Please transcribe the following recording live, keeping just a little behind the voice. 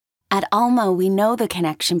At Alma, we know the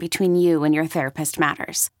connection between you and your therapist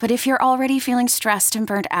matters. But if you're already feeling stressed and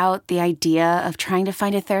burnt out, the idea of trying to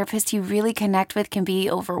find a therapist you really connect with can be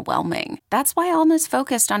overwhelming. That's why Alma's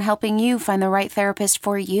focused on helping you find the right therapist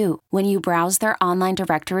for you. When you browse their online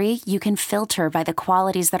directory, you can filter by the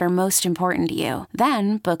qualities that are most important to you.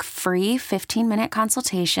 Then book free 15-minute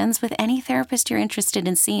consultations with any therapist you're interested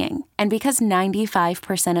in seeing. And because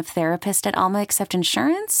 95% of therapists at Alma accept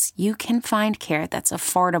insurance, you can find care that's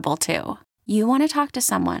affordable too. You want to talk to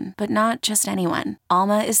someone, but not just anyone.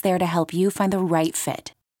 Alma is there to help you find the right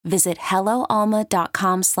fit. Visit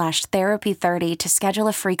helloalma.com/therapy30 to schedule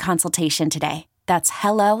a free consultation today. That's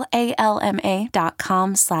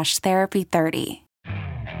helloalma.com/therapy30.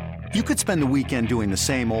 You could spend the weekend doing the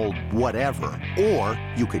same old whatever, or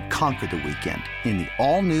you could conquer the weekend in the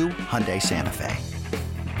all-new Hyundai Santa Fe.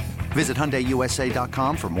 Visit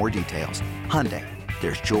HyundaiUSA.com for more details. Hyundai,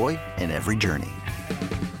 there's joy in every journey.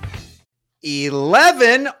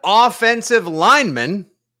 11 offensive linemen,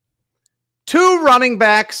 2 running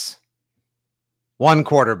backs, 1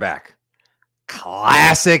 quarterback.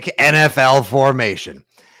 Classic NFL formation.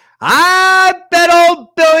 I bet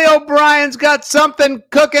old Billy O'Brien's got something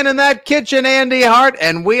cooking in that kitchen, Andy Hart,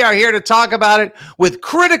 and we are here to talk about it with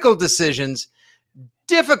critical decisions,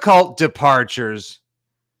 difficult departures,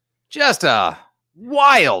 just a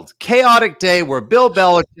wild, chaotic day where Bill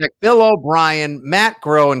Belichick, Bill O'Brien, Matt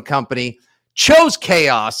Groh and company chose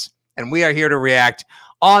chaos, and we are here to react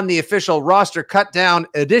on the official roster cut down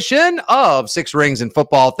edition of Six Rings and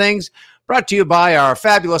Football Things, brought to you by our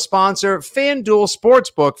fabulous sponsor, FanDuel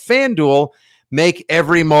Sportsbook. FanDuel, make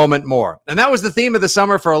every moment more. And that was the theme of the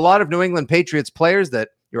summer for a lot of New England Patriots players that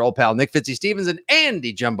your old pal Nick Fitzy-Stevens and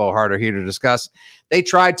Andy Jumbo Hart are here to discuss. They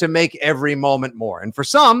tried to make every moment more. And for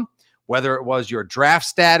some, whether it was your draft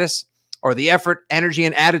status or the effort, energy,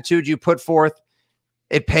 and attitude you put forth,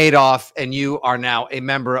 it paid off, and you are now a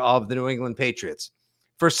member of the New England Patriots.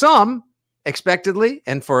 For some, expectedly,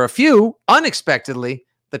 and for a few, unexpectedly,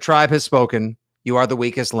 the tribe has spoken. You are the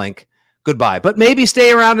weakest link. Goodbye. But maybe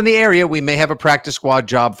stay around in the area. We may have a practice squad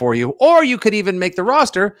job for you, or you could even make the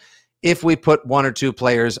roster if we put 1 or 2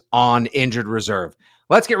 players on injured reserve.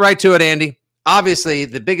 Let's get right to it, Andy. Obviously,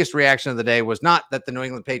 the biggest reaction of the day was not that the New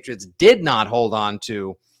England Patriots did not hold on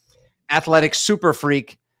to athletic super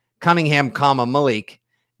freak Cunningham, Malik,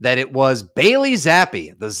 that it was Bailey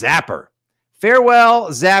Zappi, the Zapper. Farewell,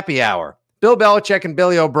 Zappy Hour. Bill Belichick and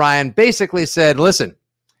Billy O'Brien basically said, listen,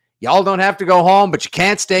 y'all don't have to go home, but you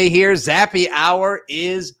can't stay here. Zappy Hour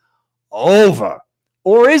is over.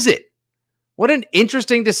 Or is it? What an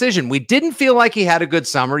interesting decision. We didn't feel like he had a good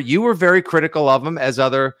summer. You were very critical of him, as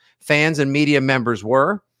other fans and media members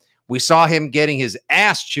were. We saw him getting his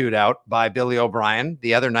ass chewed out by Billy O'Brien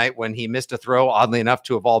the other night when he missed a throw, oddly enough,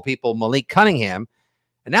 to, of all people, Malik Cunningham.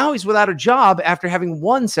 And now he's without a job after having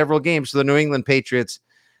won several games for the New England Patriots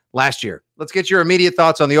last year. Let's get your immediate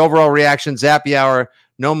thoughts on the overall reaction, Zappy Hour,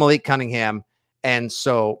 no Malik Cunningham, and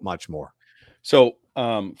so much more. So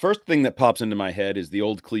first thing that pops into my head is the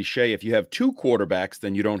old cliche, if you have 2 quarterbacks,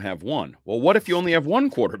 then you don't have 1. Well, what if you only have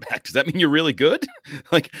 1 quarterback? Does that mean you're really good?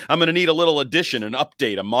 Like, I'm going to need a little addition, an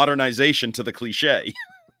update, a modernization to the cliche.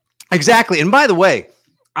 Exactly. And by the way,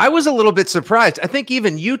 I was a little bit surprised. I think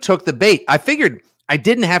even you took the bait. I figured I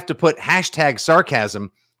didn't have to put hashtag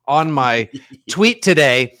sarcasm on my tweet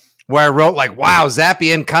today where I wrote like, wow,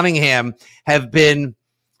 Zappy and Cunningham have been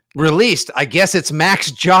released. I guess it's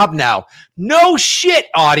Mac's job now. No shit,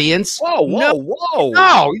 audience. Whoa.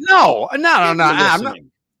 No. I'm not.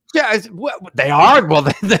 Yeah, they are. Well,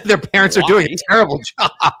 their parents are doing a terrible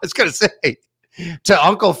job. I was going to say to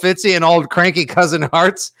Uncle Fitzy and old cranky cousin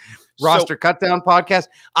Hart's roster cutdown podcast.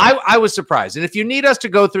 I was surprised. And if you need us to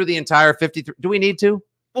go through the entire 53, do we need to?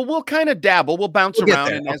 Well, we'll kind of dabble. We'll bounce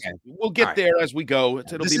around, and we'll get there as we go.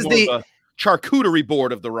 It'll be more of a charcuterie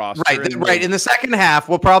board of the roster. Right. In the second half,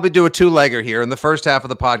 we'll probably do a 2-legger here. In the first half of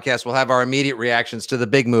the podcast, we'll have our immediate reactions to the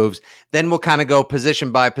big moves. Then we'll kind of go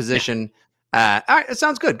position by position. All right, it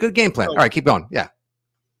sounds good. Good game plan. All right, keep going. Yeah.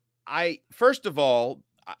 First of all,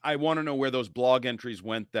 I want to know where those blog entries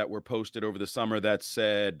went that were posted over the summer that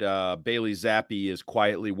said Bailey Zappi is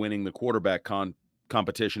quietly winning the quarterback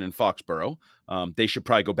competition in Foxborough. They should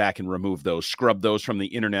probably go back and remove those, scrub those from the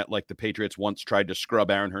internet like the Patriots once tried to scrub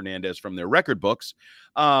Aaron Hernandez from their record books.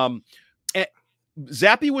 Zappi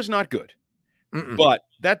was not good. But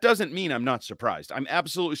that doesn't mean I'm not surprised. I'm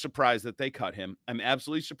absolutely surprised that they cut him. I'm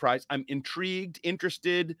absolutely surprised. I'm intrigued,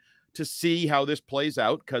 interested to see how this plays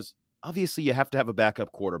out because obviously you have to have a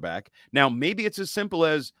backup quarterback. Now, maybe it's as simple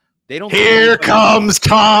as They don't. Here comes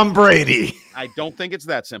Tom Brady. I don't think it's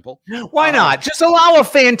that simple. Why not? Just allow a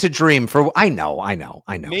fan to dream for. I know.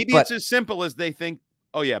 Maybe it's as simple as they think,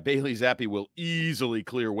 oh, yeah, Bailey Zappi will easily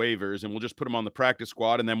clear waivers and we'll just put him on the practice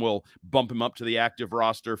squad and then we'll bump him up to the active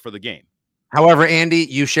roster for the game. However, Andy,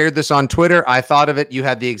 you shared this on Twitter. I thought of it. You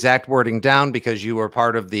had the exact wording down because you were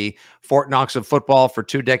part of the Fort Knox of football for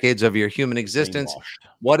 2 decades of your human existence.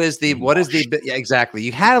 What is the yeah, exactly.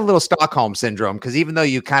 You had a little Stockholm syndrome because even though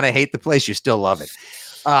you kind of hate the place, you still love it.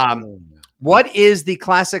 What is the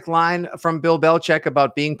classic line from Bill Belichick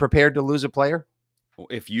about being prepared to lose a player?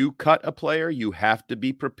 If you cut a player, you have to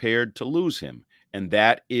be prepared to lose him. And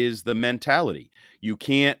that is the mentality. You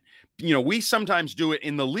can't, we sometimes do it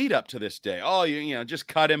in the lead up to this day. Oh, just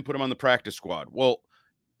cut him, put him on the practice squad. Well,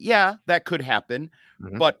 yeah, that could happen.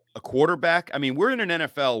 Mm-hmm. But a quarterback, we're in an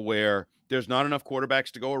NFL where there's not enough quarterbacks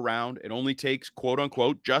to go around. It only takes, quote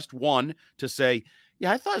unquote, just one to say,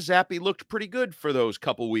 yeah, I thought Zappi looked pretty good for those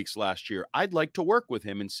couple weeks last year. I'd like to work with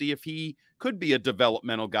him and see if he could be a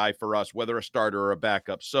developmental guy for us, whether a starter or a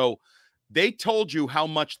backup. So they told you how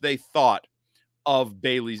much they thought of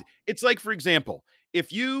Bailey's. It's like, for example,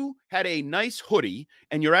 if you had a nice hoodie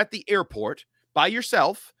and you're at the airport by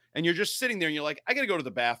yourself and you're just sitting there and you're like, I got to go to the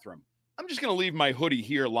bathroom. I'm just going to leave my hoodie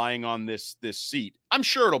here lying on this seat. I'm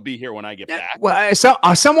sure it'll be here when I get back. Well, so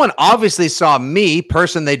someone obviously saw me,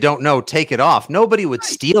 person they don't know, take it off. Nobody would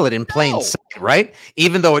steal it in plain sight, right?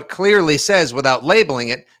 Even though it clearly says without labeling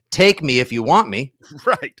it, take me if you want me.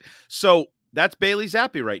 Right. So that's Bailey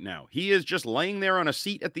Zappi right now. He is just laying there on a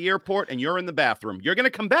seat at the airport and you're in the bathroom. You're going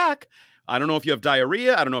to come back. I don't know if you have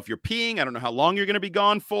diarrhea. I don't know if you're peeing. I don't know how long you're going to be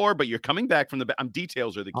gone for, but you're coming back from the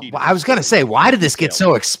details are the key. I was going to say, why did this get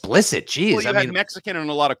so explicit? Jeez. Well, you had Mexican and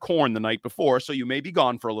a lot of corn the night before, so you may be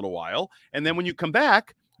gone for a little while. And then when you come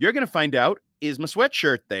back, you're going to find out, is my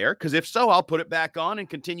sweatshirt there? Because if so, I'll put it back on and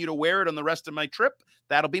continue to wear it on the rest of my trip.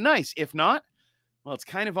 That'll be nice. If not, well, it's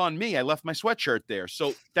kind of on me. I left my sweatshirt there.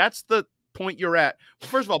 So that's the point you're at.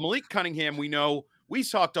 First of all, Malik Cunningham, we know. We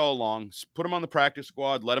talked all along, put him on the practice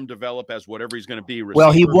squad, let him develop as whatever he's going to be.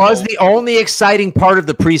 Well, he was the only exciting part of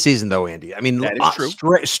the preseason, though, Andy. That is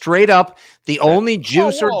true. Straight up, the only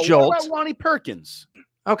juice or jolt. What about Ronnie Perkins?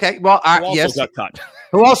 Okay, well, yes. Got cut.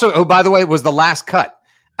 Who, by the way, was the last cut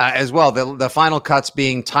as well. The final cuts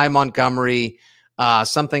being Ty Montgomery,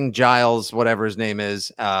 something Giles, whatever his name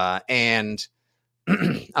is, and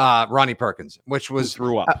Ronnie Perkins, which was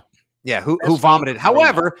threw up. Who vomited.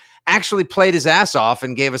 However, actually played his ass off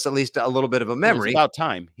and gave us at least a little bit of a memory. It's about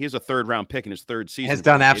time. He has a 3rd-round pick in his 3rd season. Has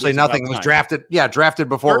done absolutely nothing. Was drafted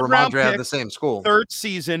before Ramondre out of the same school. 3rd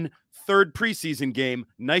season, 3rd preseason game.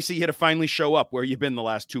 Nice of you to finally show up where you've been the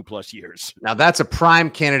last 2+ years. Now that's a prime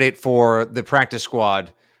candidate for the practice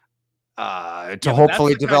squad to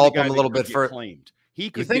hopefully develop him a little bit further. He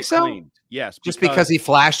could you think get so? claimed. Yes. Just because he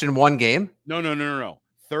flashed in one game? No.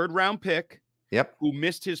 3rd-round pick. Yep. Who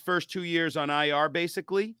missed his first 2 years on IR,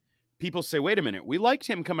 basically. People say, wait a minute, we liked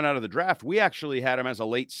him coming out of the draft. We actually had him as a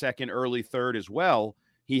late 2nd, early 3rd as well.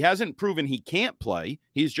 He hasn't proven he can't play.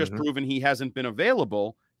 He's just proven he hasn't been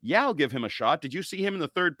available. Yeah, I'll give him a shot. Did you see him in the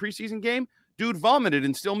 3rd preseason game? Dude vomited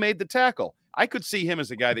and still made the tackle. I could see him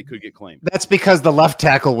as a guy that could get claimed. That's because the left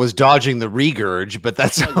tackle was dodging the regurge, but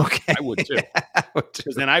that's okay. I would too.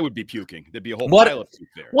 Because then I would be puking. There'd be a whole pile of puke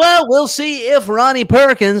there. Well, we'll see if Ronnie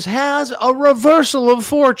Perkins has a reversal of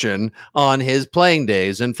fortune on his playing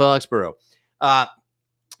days in Foxborough. I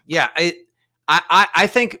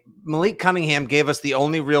think Malik Cunningham gave us the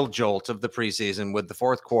only real jolt of the preseason with the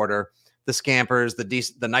 4th quarter. The scampers,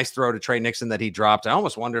 the nice throw to Trey Nixon that he dropped. I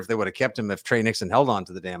almost wonder if they would have kept him if Trey Nixon held on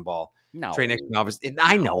to the damn ball. No, Trey Nixon, obviously.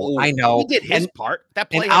 I know. He did his part.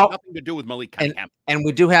 That play had nothing to do with Malik Cunningham. And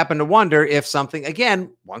we do happen to wonder if something,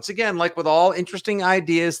 once again, like with all interesting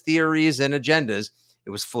ideas, theories, and agendas,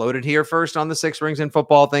 it was floated here first on the 6 Rings and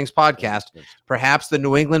Football Things podcast. Perhaps the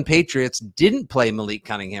New England Patriots didn't play Malik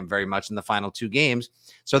Cunningham very much in the final 2 games,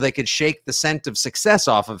 so they could shake the scent of success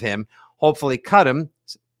off of him, hopefully cut him,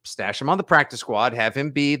 stash him on the practice squad, have him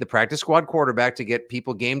be the practice squad quarterback to get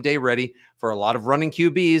people game day ready for a lot of running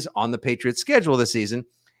QBs on the Patriots schedule this season,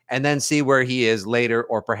 and then see where he is later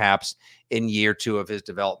or perhaps in year 2 of his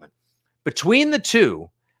development. Between the two,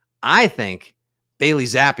 I think Bailey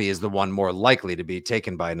Zappi is the one more likely to be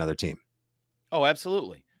taken by another team. Oh,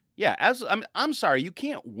 absolutely. Yeah, I'm sorry, you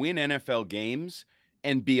can't win NFL games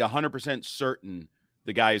and be 100% certain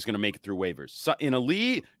the guy is going to make it through waivers. So in a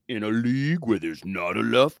league where there's not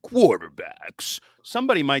enough quarterbacks,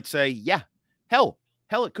 somebody might say, yeah, hell,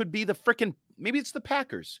 it could be maybe it's the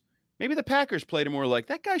Packers. Maybe the Packers played him. We're like,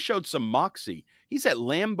 that guy showed some moxie. He's at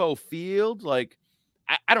Lambeau Field. Like,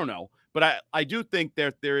 I don't know. But I do think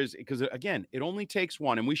there is, because again, it only takes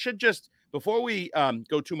one. And we should just, before we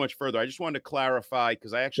go too much further, I just wanted to clarify,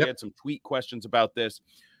 because I actually had some tweet questions about this.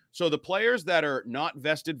 So the players that are not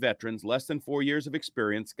vested veterans, less than 4 years of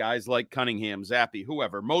experience, guys like Cunningham, Zappi,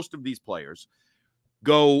 whoever, most of these players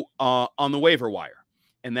go on the waiver wire.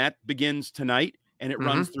 And that begins tonight, and it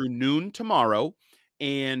runs through noon tomorrow.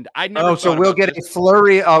 And I never. So we'll get a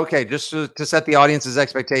flurry. Okay, just to set the audience's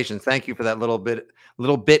expectations. Thank you for that little bit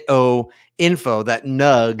info, that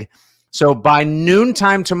nug. So by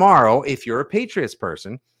noontime tomorrow, if you're a Patriots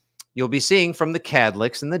person, you'll be seeing from the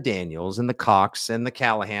Cadlicks and the Daniels and the Cox and the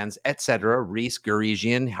Callahans, etc., Reese,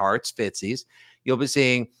 Gurisian, Hartz, Fitzies. You'll be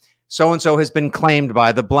seeing so-and-so has been claimed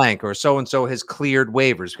by the blank, or so-and-so has cleared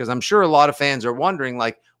waivers, because I'm sure a lot of fans are wondering,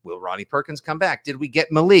 like, will Ronnie Perkins come back? Did we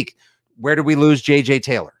get Malik? Where did we lose J.J.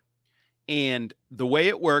 Taylor? And the way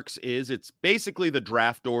it works is, it's basically the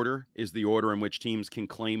draft order is the order in which teams can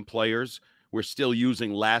claim players. We're still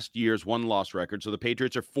using last year's one-loss record. So the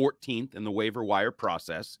Patriots are 14th in the waiver wire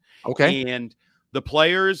process. Okay. And the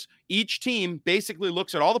players, each team basically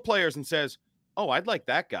looks at all the players and says, oh, I'd like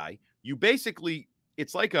that guy. You basically,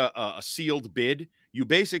 it's like a sealed bid. You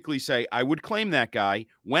basically say, I would claim that guy.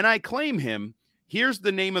 When I claim him, here's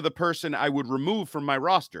the name of the person I would remove from my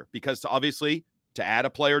roster, because obviously to add a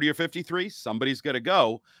player to your 53, somebody's going to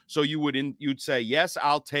go. So you'd say, yes,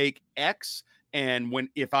 I'll take X. And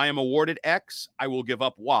if I am awarded X, I will give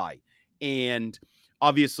up Y. And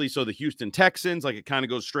obviously, so the Houston Texans, like, it kind of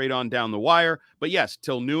goes straight on down the wire. But yes,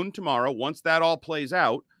 till noon tomorrow, once that all plays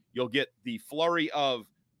out, you'll get the flurry of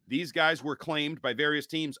these guys were claimed by various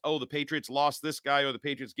teams. Oh, the Patriots lost this guy, or the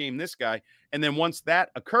Patriots gained this guy. And then once that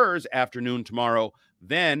occurs afternoon tomorrow,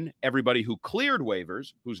 then everybody who cleared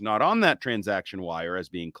waivers, who's not on that transaction wire as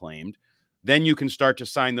being claimed, then you can start to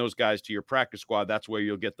sign those guys to your practice squad. That's where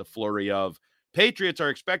you'll get the flurry of Patriots are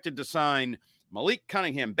expected to sign Malik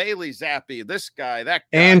Cunningham, Bailey Zappi, this guy, that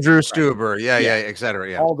guy. Andrew Stuber. Yeah, et cetera.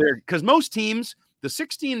 Yeah. All there. Because most teams, the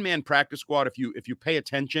 16-man practice squad, if you pay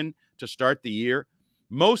attention to start the year,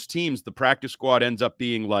 most teams, the practice squad ends up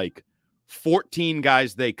being like 14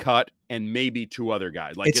 guys they cut and maybe 2 other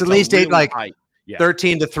guys. Like, it's at least really 8, like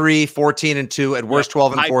 13-3, 14-2, at worst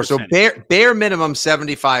 12-4. So bare minimum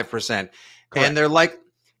 75%. Correct. And they're like,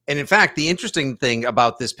 and in fact, the interesting thing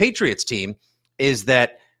about this Patriots team is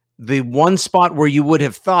that the one spot where you would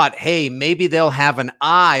have thought, hey, maybe they'll have an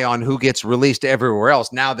eye on who gets released everywhere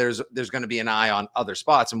else. Now there's going to be an eye on other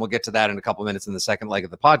spots, and we'll get to that in a couple of minutes in the second leg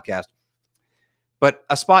of the podcast. But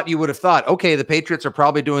a spot you would have thought, okay, the Patriots are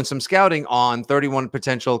probably doing some scouting on 31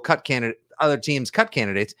 potential other teams' cut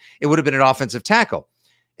candidates. It would have been an offensive tackle.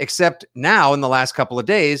 Except now, in the last couple of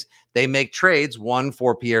days, they make trades, one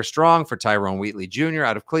for Pierre Strong, for Tyrone Wheatley Jr.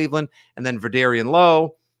 out of Cleveland, and then Verdarian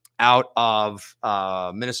Lowe out of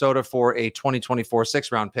Minnesota for a 2024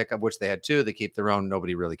 6th-round pick, of which they had 2. They keep their own.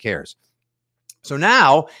 Nobody really cares. So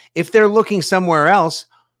now, if they're looking somewhere else,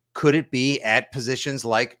 could it be at positions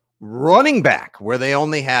like running back, where they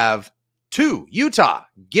only have 2? Utah,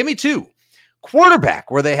 give me 2.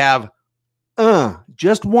 Quarterback, where they have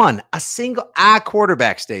just 1. A single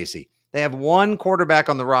quarterback, Stacy. They have 1 quarterback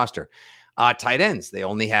on the roster. Tight ends, they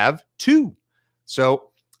only have 2. So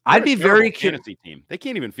I'd be very curious. Fantasy team. They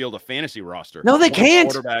can't even field a fantasy roster. No, they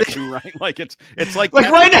can't. Quarterback, 2, right? Like it's like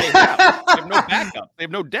right now. They have no backup. They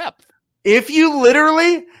have no depth. If you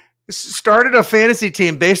literally started a fantasy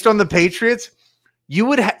team based on the Patriots, you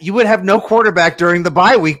would have no quarterback during the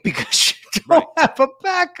bye week because you don't have a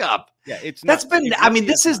backup. Yeah, it's nuts.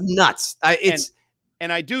 This is nuts.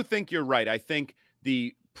 And I do think you're right. I think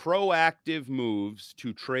the proactive moves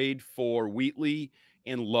to trade for Wheatley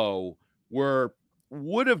and Lowe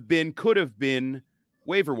could have been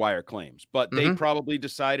waiver wire claims, but they probably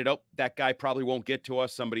decided, oh, that guy probably won't get to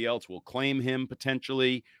us. Somebody else will claim him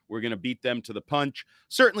potentially. We're going to beat them to the punch.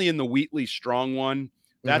 Certainly in the Wheatley Strong one,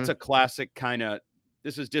 that's a classic kind of,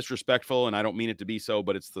 this is disrespectful, and I don't mean it to be so,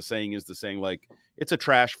 but it's the saying, like, it's a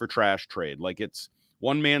trash for trash trade. Like, it's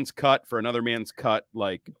one man's cut for another man's cut.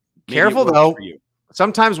 Like, careful though.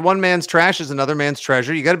 Sometimes one man's trash is another man's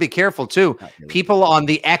treasure. You got to be careful too. Really. People on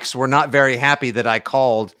the X were not very happy that I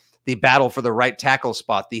called the battle for the right tackle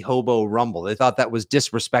spot the Hobo Rumble. They thought that was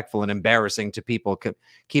disrespectful and embarrassing to people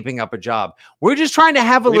keeping up a job. We're just trying to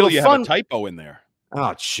have a little fun. Have a typo in there.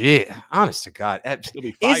 Oh, shit. Honest to God.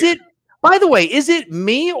 Is it? By the way, is it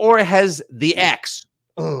me or has the X?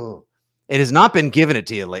 It has not been giving it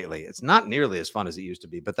to you lately. It's not nearly as fun as it used to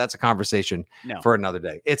be, but that's a conversation for another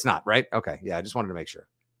day. It's not, right? Okay. Yeah, I just wanted to make sure.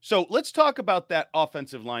 So let's talk about that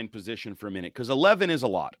offensive line position for a minute, because 11 is a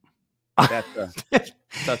lot.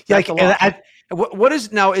 That's Like, a lot. what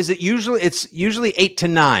is now? Is it usually? It's usually 8 to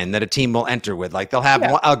 9 that a team will enter with. Like they'll have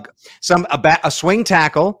a swing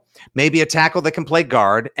tackle, maybe a tackle that can play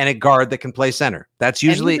guard, and a guard that can play center. That's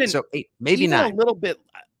usually even, so 8, maybe even 9. a little bit.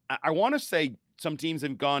 I want to say some teams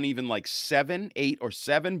have gone even like 7, 8, or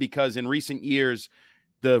 7 because in recent years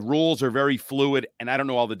the rules are very fluid, and I don't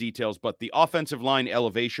know all the details, but the offensive line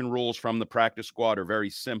elevation rules from the practice squad are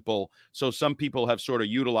very simple. So some people have sort of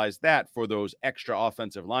utilized that for those extra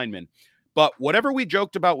offensive linemen. But whatever we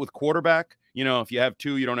joked about with quarterback, if you have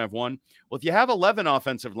 2, you don't have 1. Well, if you have 11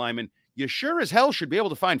 offensive linemen, you sure as hell should be able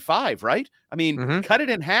to find 5, right? I mean, cut it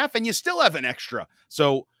in half and you still have an extra.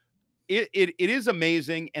 So it is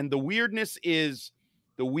amazing. And the weirdness is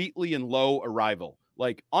the Wheatley and Lowe arrival.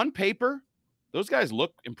 Like on paper, those guys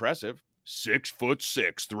look impressive.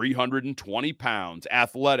 6'6", 320 pounds,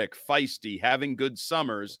 athletic, feisty, having good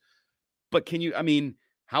summers. But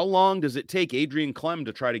how long does it take Adrian Clem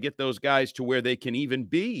to try to get those guys to where they can even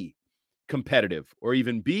be competitive or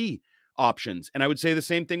even be options? And I would say the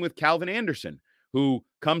same thing with Calvin Anderson, who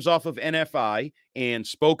comes off of NFI and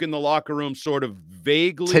spoke in the locker room sort of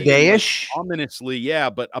vaguely Today-ish? and ominously,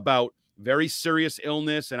 but about very serious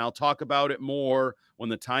illness, and I'll talk about it more when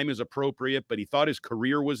the time is appropriate, but he thought his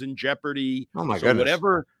career was in jeopardy. Oh my So goodness.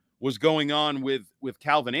 whatever was going on with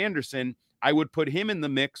Calvin Anderson, I would put him in the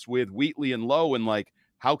mix with Wheatley and Lowe, and like,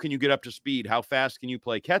 how can you get up to speed? How fast can you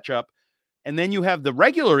play catch up? And then you have the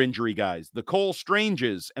regular injury guys, the Cole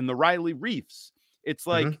Stranges and the Riley Reefs. It's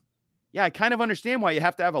like, I kind of understand why you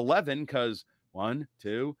have to have 11 because 1,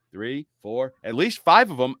 2, 3, 4, at least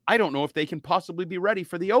 5 of them, I don't know if they can possibly be ready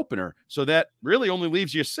for the opener. So that really only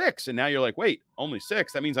leaves you 6. And now you're like, wait, only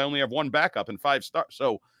 6. That means I only have 1 backup and 5 starts.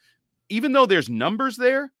 So even though there's numbers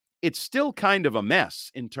there, it's still kind of a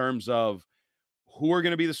mess in terms of who are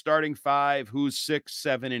going to be the starting 5, who's 6,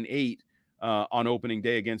 7, and 8 on opening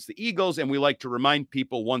day against the Eagles. And we like to remind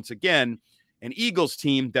people once again, an Eagles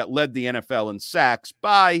team that led the NFL in sacks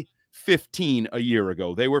by 15 a year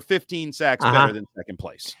ago. They were 15 sacks better than second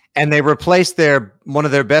place. And they replaced one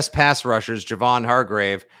of their best pass rushers, Javon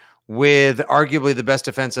Hargrave, with arguably the best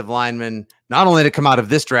defensive lineman, not only to come out of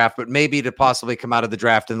this draft, but maybe to possibly come out of the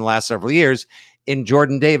draft in the last several years, in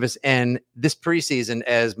Jordan Davis. And this preseason,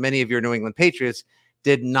 as many of your New England Patriots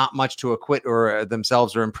did not much to acquit or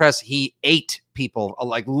themselves or impress, he ate people,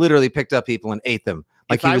 like literally picked up people and ate them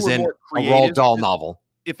like he was in a Roald Dahl novel.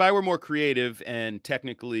 If I were more creative and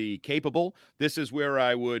technically capable, this is where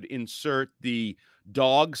I would insert the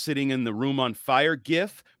dog sitting in the room on fire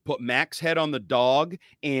gif, put Mac's head on the dog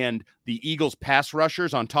and the Eagles pass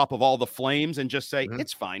rushers on top of all the flames and just say,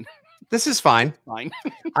 it's fine. This is fine. Fine.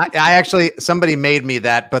 I actually, somebody made me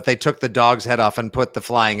that, but they took the dog's head off and put the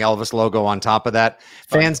Flying Elvis logo on top of that.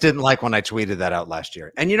 Fans didn't like when I tweeted that out last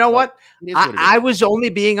year. And you know what? I was only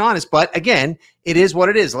being honest, but again, it is what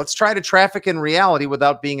it is. Let's try to traffic in reality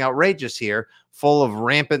without being outrageous here, full of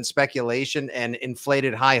rampant speculation and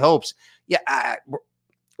inflated high hopes. Yeah,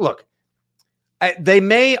 look, they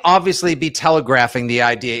may obviously be telegraphing the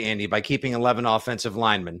idea, Andy, by keeping 11 offensive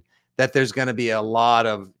linemen, that there's going to be a lot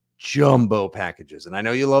of jumbo packages. And I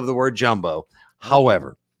know you love the word jumbo.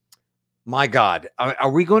 However, my God,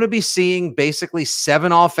 are we going to be seeing basically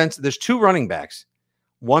 7 offensive? There's 2 running backs,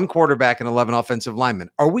 1 quarterback, and 11 offensive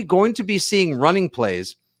linemen. Are we going to be seeing running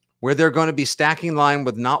plays where they're going to be stacking line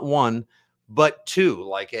with not 1, but 2,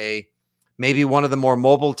 like maybe one of the more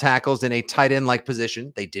mobile tackles in a tight end like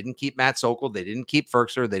position? They didn't keep Matt Sokol. They didn't keep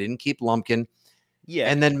Ferkser. They didn't keep Lumpkin. Yeah.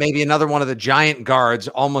 And then maybe another one of the giant guards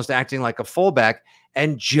almost acting like a fullback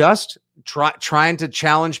and just trying to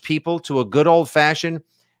challenge people to a good old fashioned,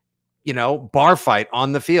 bar fight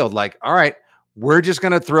on the field. Like, all right, we're just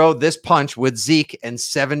going to throw this punch with Zeke and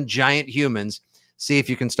 7 giant humans. See if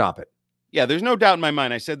you can stop it. Yeah, there's no doubt in my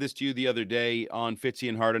mind. I said this to you the other day on Fitzy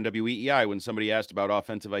and Hart on WEEI when somebody asked about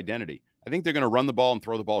offensive identity. I think they're going to run the ball and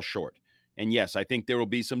throw the ball short. And yes, I think there will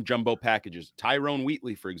be some jumbo packages. Tyrone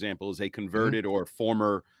Wheatley, for example, is a converted or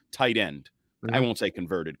former tight end. I won't say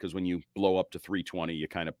converted because when you blow up to 320, you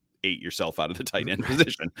kind of ate yourself out of the tight end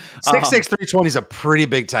position. 6'6", 320 is a pretty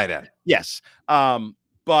big tight end. Yes.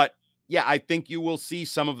 But yeah, I think you will see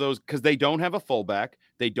some of those because they don't have a fullback.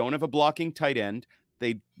 They don't have a blocking tight end.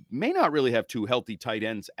 They may not really have 2 healthy tight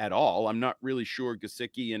ends at all. I'm not really sure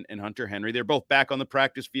Gesicki and Hunter Henry. They're both back on the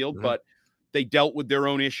practice field, but they dealt with their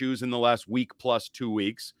own issues in the last week plus 2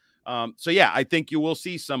 weeks. So yeah, I think you will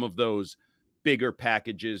see some of those bigger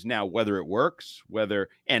packages. Now, whether it works, whether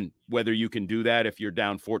you can do that if you're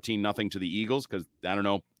down 14-0 to the Eagles, because I don't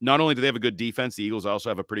know, not only do they have a good defense, the Eagles also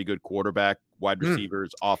have a pretty good quarterback, wide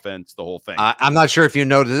receivers, offense, the whole thing. I'm not sure if you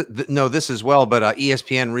know this as well, but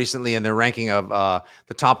ESPN recently in their ranking of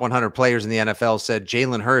the top 100 players in the NFL said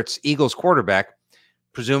Jalen Hurts, Eagles quarterback,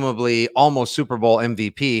 presumably almost Super Bowl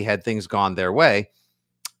MVP had things gone their way,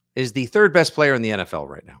 is the third best player in the NFL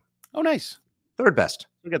right now. Oh, nice. Third best.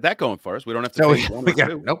 We got that going for us. We don't have to face one or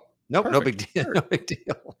two. Nope. Perfect. No big deal. No big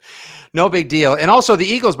deal. No big deal. And also the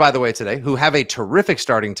Eagles, by the way, today, who have a terrific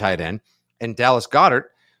starting tight end, and Dallas Goedert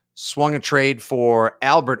swung a trade for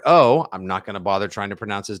Albert O. I'm not going to bother trying to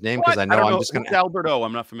pronounce his name because I know I'm just going to. Albert O.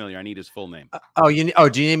 I'm not familiar. I need his full name. Do you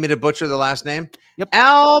need me to butcher the last name? Yep.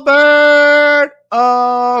 Albert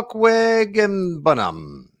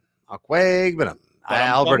Okwegbenam.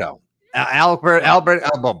 Alberto.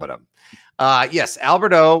 Yes,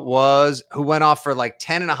 Alberto who went off for like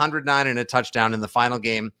 10 and 109 and a touchdown in the final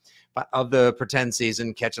game of the pretend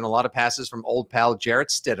season, catching a lot of passes from old pal Jarrett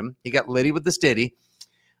Stidham. He got litty with the stiddy.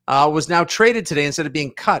 Was now traded today instead of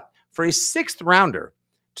being cut for a sixth rounder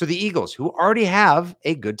to the Eagles, who already have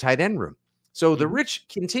a good tight end room. So the rich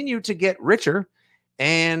continue to get richer,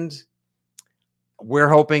 and we're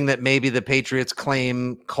hoping that maybe the Patriots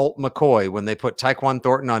claim Colt McCoy when they put Tyquan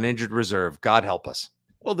Thornton on injured reserve. God help us.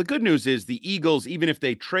 Well, the good news is the Eagles, even if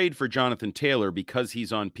they trade for Jonathan Taylor, because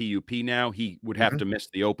he's on PUP now, he would have to miss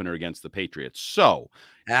the opener against the Patriots. So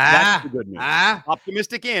that's the good news.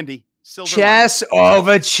 Optimistic Andy. Chess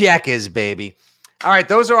over checkers, baby. All right,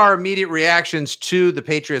 those are our immediate reactions to the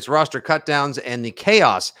Patriots roster cutdowns and the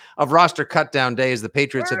chaos of roster cutdown day as the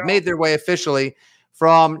Patriots have made their way officially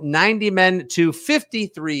from 90 men to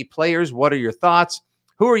 53 players. What are your thoughts?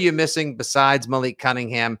 Who are you missing besides Malik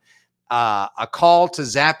Cunningham? A call to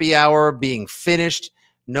Zappy Hour being finished.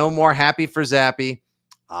 No more happy for Zappy.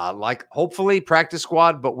 Hopefully practice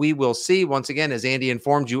squad, but we will see. Once again, as Andy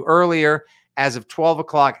informed you earlier, as of 12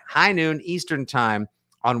 o'clock, high noon Eastern time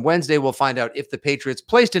on Wednesday, we'll find out if the Patriots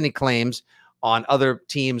placed any claims on other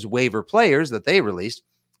teams' waiver players that they released,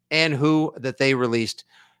 and who that they released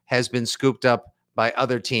has been scooped up by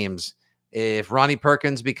other teams. If Ronnie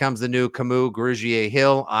Perkins becomes the new Camus Grugier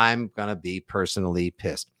Hill, I'm going to be personally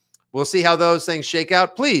pissed. We'll see how those things shake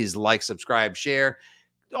out. Please like, subscribe, share,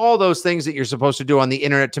 all those things that you're supposed to do on the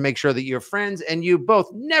internet to make sure that your friends and you both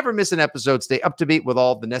never miss an episode. Stay up to date with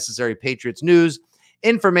all the necessary Patriots news,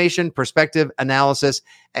 information, perspective, analysis,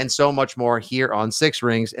 and so much more here on Six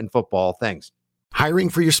Rings and Football Things. Hiring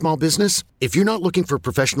for your small business? If you're not looking for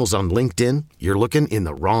professionals on LinkedIn, you're looking in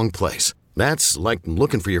the wrong place. That's like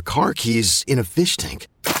looking for your car keys in a fish tank.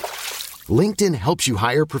 LinkedIn helps you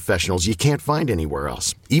hire professionals you can't find anywhere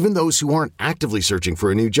else, even those who aren't actively searching for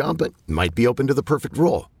a new job but might be open to the perfect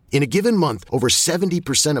role. In a given month, over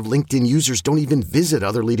 70% of LinkedIn users don't even visit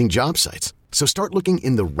other leading job sites. So start looking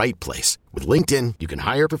in the right place. With LinkedIn, you can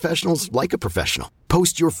hire professionals like a professional.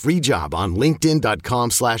 Post your free job on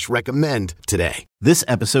linkedin.com/recommend today. This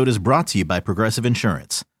episode is brought to you by Progressive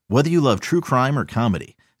Insurance. Whether you love true crime or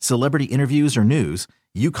comedy, celebrity interviews or news,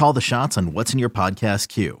 you call the shots on what's in your podcast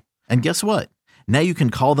queue. And guess what? Now you can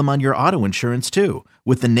call them on your auto insurance too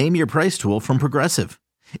with the Name Your Price tool from Progressive.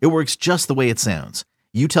 It works just the way it sounds.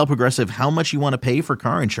 You tell Progressive how much you want to pay for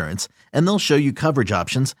car insurance, and they'll show you coverage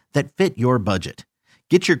options that fit your budget.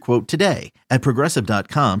 Get your quote today at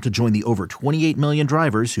Progressive.com to join the over 28 million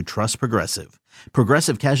drivers who trust Progressive.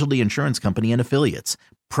 Progressive Casualty Insurance Company and Affiliates.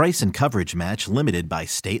 Price and coverage match limited by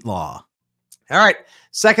state law. All right,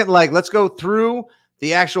 second leg. Let's go through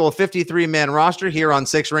the actual 53-man roster here on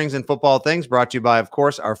Six Rings and Football Things, brought to you by, of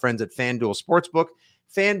course, our friends at FanDuel Sportsbook.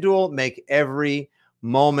 FanDuel, make every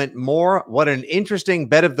moment more. What an interesting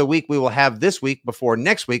bet of the week we will have this week before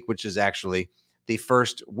next week, which is actually the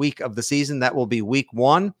first week of the season. That will be week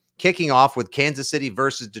 1, kicking off with Kansas City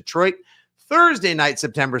versus Detroit, Thursday night,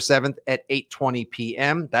 September 7th at 8:20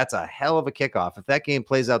 p.m. That's a hell of a kickoff. If that game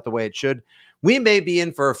plays out the way it should, we may be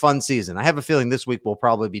in for a fun season. I have a feeling this week we'll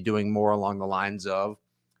probably be doing more along the lines of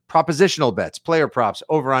propositional bets, player props,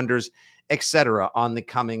 over-unders, etc. on the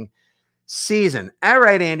coming season. All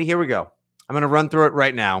right, Andy, here we go. I'm going to run through it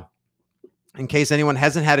right now in case anyone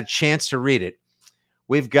hasn't had a chance to read it.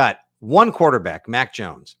 We've got one quarterback, Mac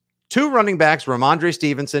Jones, two running backs, Ramondre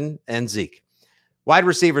Stevenson and Zeke. Wide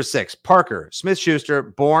receivers 6, Parker, Smith-Schuster,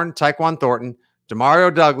 Bourne, Tyquan Thornton,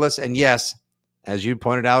 Demario Douglas, and yes, as you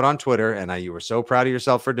pointed out on Twitter, and you were so proud of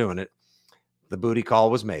yourself for doing it, the booty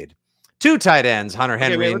call was made. Two tight ends, Hunter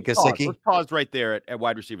Henry and Gesicki. Let's pause right there at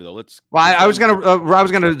wide receiver, though. I was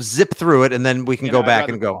gonna zip through it, and then we can go back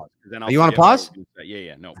and go. You want to pause?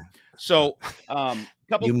 Yeah, no. So,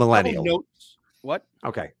 couple millennial notes What?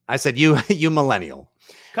 Okay. I said you millennial.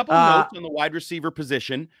 Couple notes on the wide receiver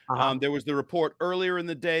position. Uh-huh. There was the report earlier in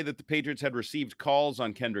the day that the Patriots had received calls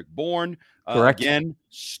on Kendrick Bourne. Correct. Again,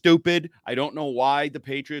 stupid. I don't know why the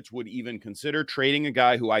Patriots would even consider trading a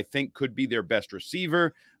guy who I think could be their best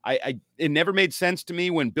receiver. It never made sense to me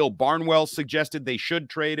when Bill Barnwell suggested they should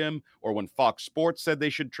trade him, or when Fox Sports said they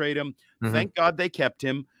should trade him. Mhm. Thank God they kept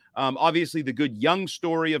him. Obviously, the good young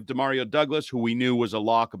story of Demario Douglas, who we knew was a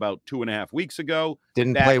lock about 2.5 weeks ago.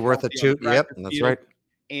 Didn't Back play worth a healthy on the two. Yep, practice that's field. right.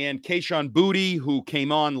 And Kayshon Boutte, who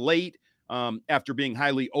came on late after being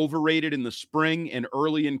highly overrated in the spring and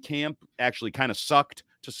early in camp, actually kind of sucked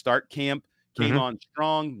to start camp, came on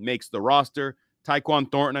strong, makes the roster. Tyquan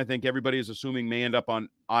Thornton, I think everybody is assuming, may end up on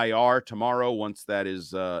IR tomorrow once that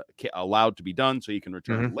is allowed to be done, so he can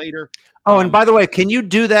return later. Oh, and by the way, can you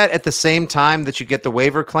do that at the same time that you get the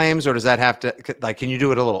waiver claims, or does that have to, like, can you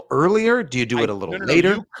do it a little earlier? Do you do it a little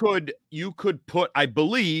later? You could put, I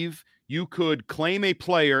believe, you could claim a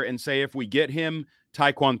player and say, if we get him,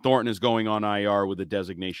 Tyquan Thornton is going on IR with a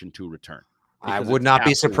designation to return. I would not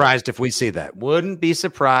be surprised if we see that. Wouldn't be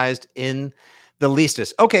surprised in the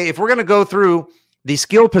leastest. Okay, if we're going to go through the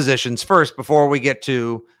skill positions first before we get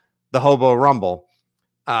to the Hobo Rumble,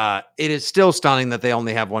 it is still stunning that they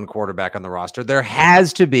only have one quarterback on the roster. There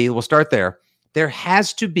has to be, we'll start there, there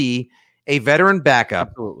has to be a veteran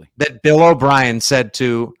backup that Bill O'Brien said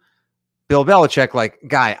to Bill Belichick, like,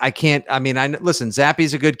 guy, listen,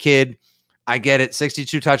 Zappy's a good kid. I get it.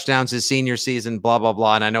 62 touchdowns his senior season, blah, blah,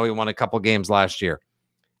 blah. And I know he won a couple games last year.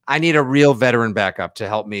 I need a real veteran backup to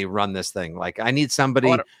help me run this thing. Like, I need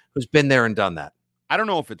somebody who's been there and done that. I don't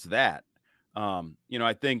know if it's that.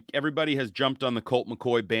 I think everybody has jumped on the Colt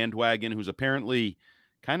McCoy bandwagon, who's apparently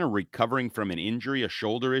kind of recovering from an injury, a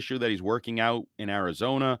shoulder issue that he's working out in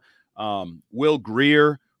Arizona. Will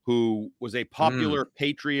Grier, who was a popular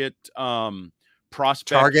Patriot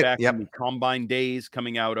prospect back in the combine days,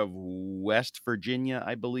 coming out of West Virginia,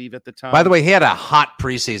 I believe, at the time. By the way, he had a hot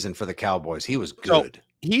preseason for the Cowboys. He was good. So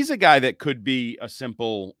he's a guy that could be a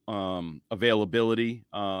simple availability.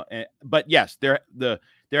 But yes,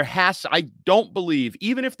 I don't believe,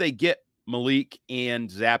 even if they get Malik and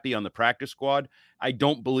Zappy on the practice squad, I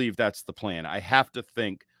don't believe that's the plan. I have to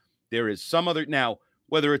think there is some other. Now,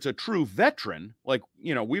 whether it's a true veteran, like,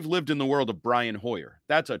 we've lived in the world of Brian Hoyer.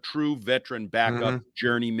 That's a true veteran backup,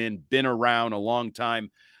 journeyman, been around a long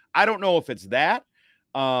time. I don't know if it's that,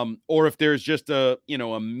 or if there's just a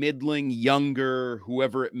middling, younger,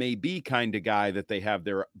 whoever it may be kind of guy that they have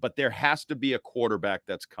there. But there has to be a quarterback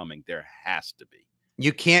that's coming. There has to be.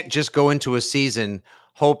 You can't just go into a season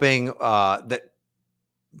hoping that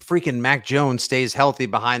freaking Mac Jones stays healthy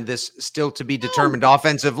behind this still to be determined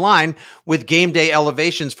offensive line with game day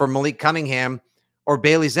elevations for Malik Cunningham or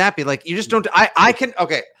Bailey Zappi. Like, you just don't.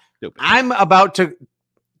 I'm about to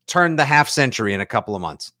turn the half century in a couple of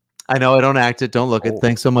months. I know I don't act it. Don't look it.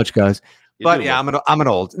 Thanks so much, guys. But yeah, I'm an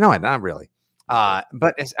old. No, not really.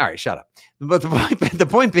 But it's all right. Shut up. But the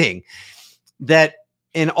point being that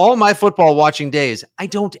in all my football watching days, I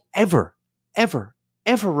don't ever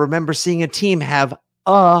remember seeing a team have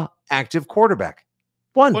a active quarterback.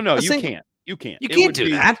 One. Well, no, you can't. You can't. You can't do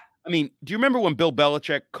that. I mean, do you remember when Bill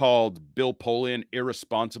Belichick called Bill Polian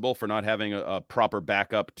irresponsible for not having a proper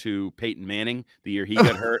backup to Peyton Manning the year he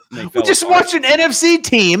got hurt? And they just watched an NFC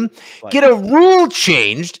team get a rule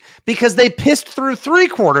changed because they pissed through 3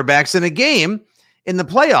 quarterbacks in a game in the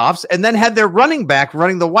playoffs and then had their running back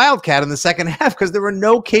running the Wildcat in the second half because there were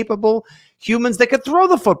no capable humans that could throw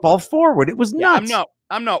the football forward. It was nuts.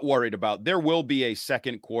 I'm not worried about. There will be a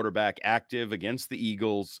second quarterback active against the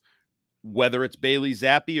Eagles, whether it's Bailey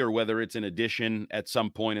Zappi or whether it's an addition at some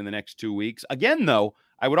point in the next 2 weeks. Again, though,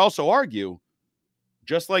 I would also argue,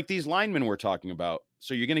 just like these linemen we're talking about,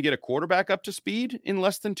 so you're going to get a quarterback up to speed in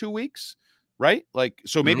less than 2 weeks, right? Like,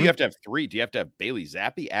 so maybe you have to have 3. Do you have to have Bailey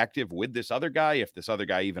Zappi active with this other guy if this other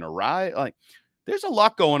guy even arrives? Like, there's a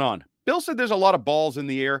lot going on. Bill said there's a lot of balls in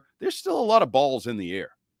the air. There's still a lot of balls in the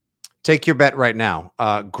air. Take your bet right now.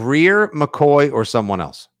 Grier, McCoy, or someone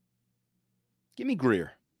else? Give me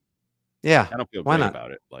Grier. Yeah. I don't feel great about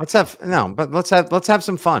it. Like, let's have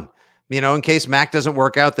some fun. In case Mac doesn't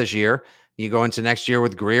work out this year, you go into next year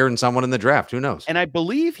with Grier and someone in the draft. Who knows? And I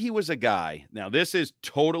believe he was a guy. Now, this is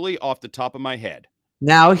totally off the top of my head.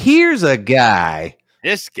 Now, here's a guy.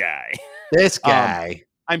 This guy.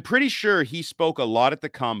 I'm pretty sure he spoke a lot at the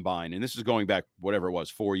combine, and this is going back, whatever it was,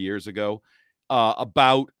 4 years ago,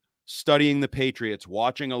 about studying the Patriots,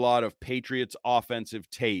 watching a lot of Patriots offensive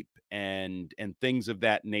tape and things of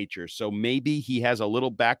that nature. So maybe he has a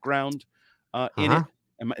little background in it.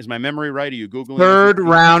 Is my memory right? Are you Googling? Third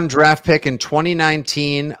round draft pick in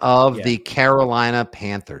 2019 of the Carolina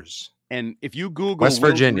Panthers. And if you Google West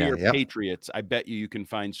Virginia, Will Grier Patriots, I bet you can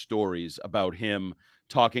find stories about him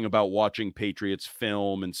talking about watching Patriots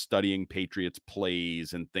film and studying Patriots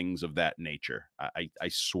plays and things of that nature. I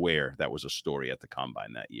swear that was a story at the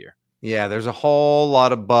Combine that year. Yeah, there's a whole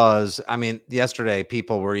lot of buzz. I mean, yesterday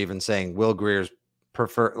people were even saying Will Grier's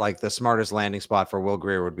like the smartest landing spot for Will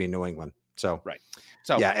Grier would be New England. So, right.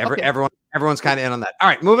 So yeah, everyone's kind of in on that. All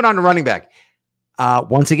right, moving on to running back.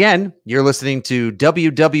 Once again, you're listening to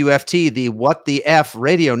WWFT, the What the F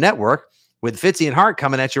radio network, with Fitzy and Hart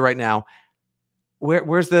coming at you right now.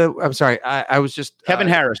 Where's the? I'm sorry, I was just Kevin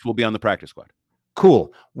Harris will be on the practice squad.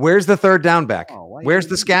 Cool. Where's the third down back? Where's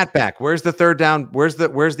the scat back? Where's the third down? Where's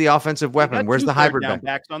the offensive weapon? Where's the hybrid back?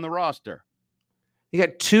 Backs on the roster. You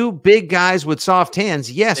got two big guys with soft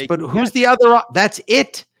hands. Yes, but who's the other? That's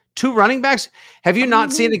it. Two running backs. Have you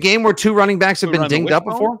not seen a game where two running backs have been dinged up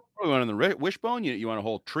before? We went on the wishbone. You want a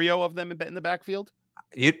whole trio of them in the backfield?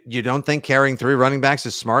 You don't think carrying three running backs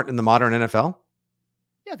is smart in the modern NFL?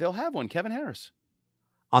 Yeah, they'll have one. Kevin Harris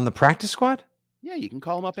on the practice squad. Yeah, you can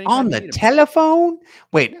call him up on the telephone.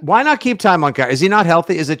 Wait, why not keep time on? Is he not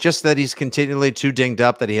healthy? Is it just that he's continually too dinged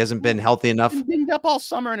up that he hasn't been healthy enough? He's been dinged up all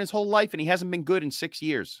summer and his whole life, and he hasn't been good in 6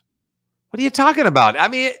 years. What are you talking about? I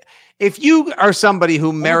mean, if you are somebody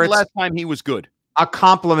who merits last time he was good, a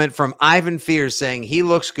compliment from Ivan Fears saying he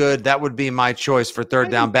looks good, that would be my choice for third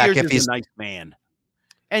down back. If he's a nice man,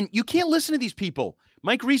 and you can't listen to these people.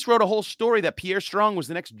 Mike Reese wrote a whole story that Pierre Strong was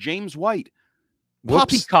the next James White.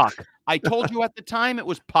 Poppycock. I told you at the time it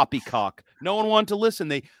was poppycock. No one wanted to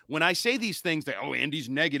listen. When I say these things, Andy's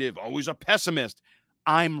negative, always a pessimist.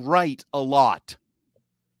 I'm right a lot.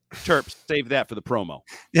 Terps, save that for the promo.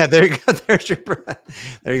 Yeah, there you go. There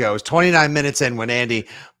you go. It was 29 minutes in when Andy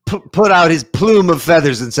put out his plume of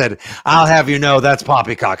feathers and said, "I'll have you know that's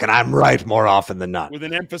poppycock, and I'm right more often than not." With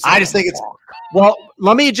an emphasis. I just think it's well.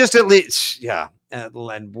 Let me just at least,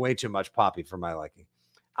 and way too much poppy for my liking.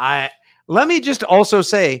 Let me just also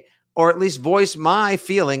say, or at least voice my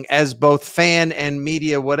feeling as both fan and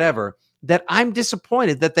media, whatever, that I'm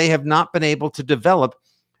disappointed that they have not been able to develop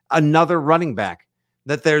another running back.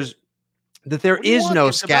 That there is no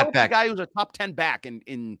scat back. A guy who's a top 10 back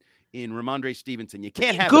in Ramondre Stevenson. You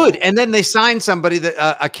can't have good. And then they signed somebody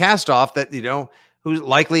that a cast off that who's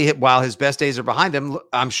likely, while his best days are behind him,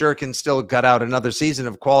 I'm sure can still gut out another season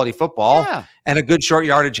of quality football and a good short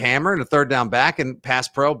yardage hammer and a third down back and pass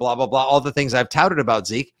pro, blah, blah, blah. All the things I've touted about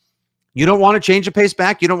Zeke. You don't want to change a pace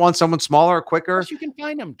back. You don't want someone smaller or quicker. Yes, you can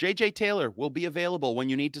find him. J.J. Taylor will be available when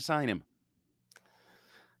you need to sign him.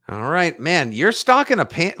 All right, man. You're stocking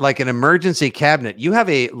like an emergency cabinet. You have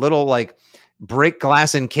a little break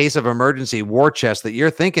glass in case of emergency war chest that you're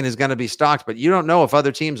thinking is going to be stocked, but you don't know if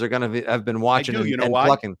other teams are going to have been watching and why?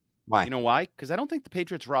 Plucking. Why? You know why? Because I don't think the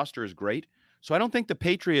Patriots roster is great. So I don't think the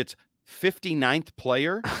Patriots 59th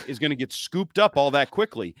player is going to get scooped up all that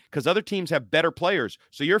quickly because other teams have better players.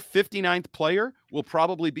 So your 59th player will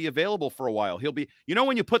probably be available for a while. He'll be,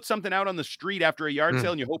 when you put something out on the street after a yard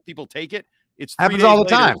sale and you hope people take it, it's happens all the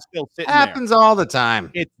time. Happens all the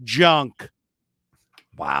time. It's junk.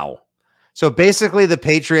 Wow. So basically the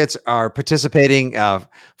Patriots are participating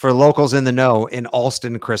for locals in the know in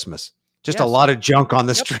Alston Christmas. Just a lot of junk on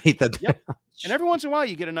the street. And every once in a while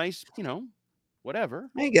you get a nice, whatever.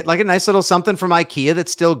 You get like a nice little something from IKEA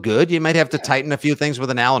that's still good. You might have to tighten a few things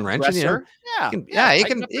with an Allen wrench. And, you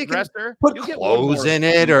can put clothes in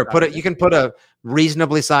it or you can put a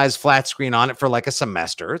reasonably sized flat screen on it for like a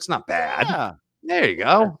semester. It's not bad. Yeah. There you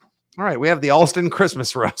go. All right. We have the Alston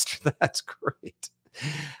Christmas roster. That's great.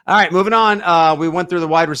 All right. Moving on. We went through the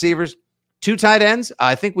wide receivers, 2 tight ends.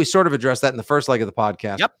 I think we sort of addressed that in the first leg of the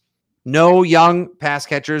podcast. Yep. No young pass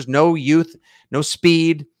catchers, no youth, no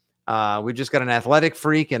speed. We've just got an athletic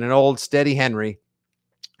freak and an old steady Henry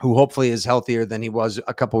who hopefully is healthier than he was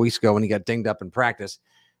a couple weeks ago when he got dinged up in practice.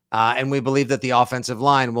 And we believe that the offensive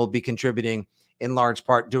line will be contributing in large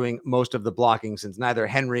part doing most of the blocking since neither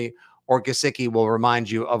Henry or Gesicki will remind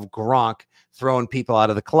you of Gronk throwing people out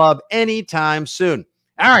of the club anytime soon.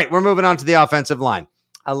 All right, we're moving on to the offensive line.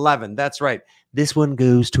 11. That's right. This one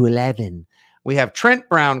goes to 11. We have Trent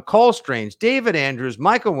Brown, Cole Strange, David Andrews,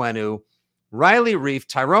 Michael Wenu, Riley Reif,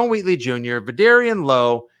 Tyrone Wheatley Jr., Vidarian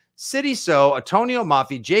Lowe, City So, Antonio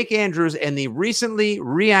Maffi, Jake Andrews, and the recently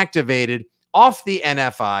reactivated off the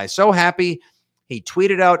NFI. So happy he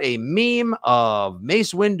tweeted out a meme of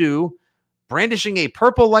Mace Windu brandishing a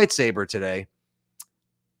purple lightsaber today.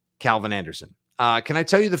 Calvin Anderson. Can I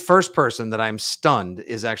tell you the first person that I'm stunned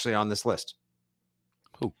is actually on this list?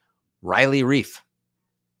 Who? Riley Reif.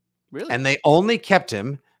 Really? And they only kept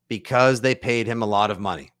him because they paid him a lot of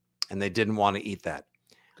money, and they didn't want to eat that.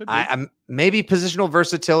 I'm maybe positional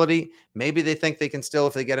versatility. Maybe they think they can still,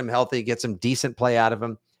 if they get him healthy, get some decent play out of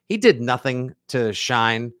him. He did nothing to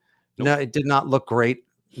shine. Nope. No, it did not look great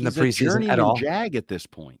in the preseason at all. Jag at this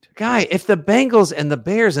point. Guy, if the Bengals and the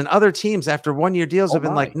Bears and other teams after 1 year deals have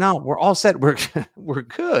been like, no, we're all set. We're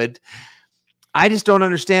good. I just don't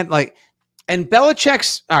understand. Like, and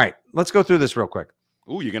Belichick's, all right, let's go through this real quick.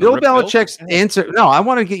 Ooh, you're going Bill Belichick's answer. No, I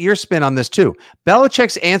want to get your spin on this too.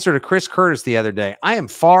 Belichick's answer to Chris Curtis the other day. I am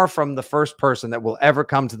far from the first person that will ever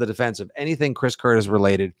come to the defense of anything Chris Curtis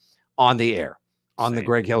related on the air, on the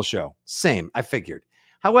Greg Hill show. Same, I figured.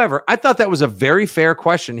 However, I thought that was a very fair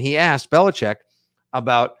question he asked Belichick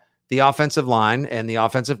about the offensive line and the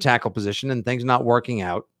offensive tackle position and things not working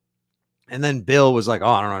out. And then Bill was like, oh,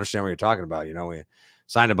 I don't understand what you're talking about. You know, we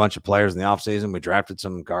signed a bunch of players in the offseason. We drafted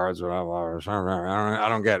some guards. I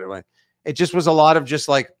don't get it. Like, it just was a lot of just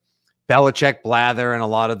like Belichick blather and a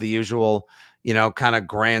lot of the usual, you know, kind of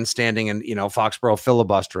grandstanding and, you know, Foxborough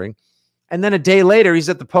filibustering. And then a day later, he's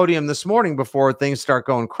at the podium this morning before things start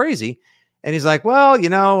going crazy. And he's like, well, you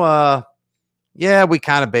know, yeah, we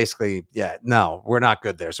kind of basically, no, we're not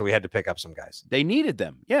good there. So we had to pick up some guys. They needed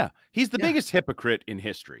them. Yeah. He's the biggest hypocrite in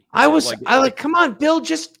history. Come on, Bill,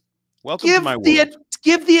 just welcome to my world.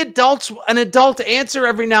 Give the adults an adult answer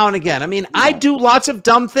every now and again. I mean, I do lots of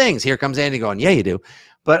dumb things. Here comes Andy going, yeah, you do.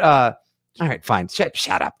 But all right, fine.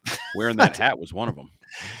 Shut up. Wearing that hat was one of them.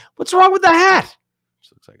 What's wrong with the hat?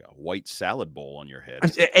 Looks like a white salad bowl on your head.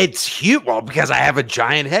 It's huge. Well, because I have a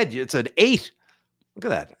giant head. It's an 8. Look at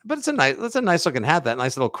that. But it's a nice looking hat. That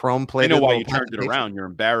nice little chrome plate. I know why you turned it around. You're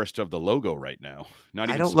embarrassed of the logo right now. Not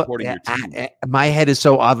even supporting your team. My head is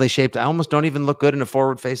so oddly shaped. I almost don't even look good in a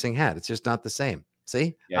forward facing hat. It's just not the same.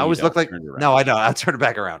 See, I always look like, no, I know. I'll turn it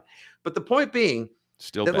back around. But the point being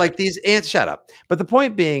still that like these ants, shut up. But the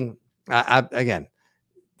point being, again,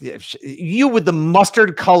 you with the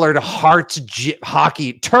mustard colored Hearts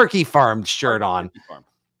hockey turkey farm shirt on.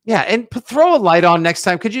 Yeah, and throw a light on next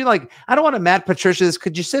time. Could you I don't want to Matt Patricia's.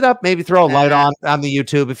 Could you sit up, maybe throw a light on the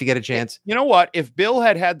YouTube if you get a chance? You know what? If Bill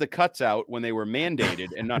had the cuts out when they were mandated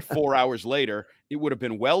and not 4 hours later, it would have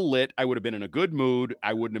been well lit. I would have been in a good mood.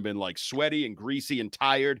 I wouldn't have been sweaty and greasy and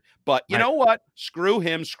tired. But you know what? Screw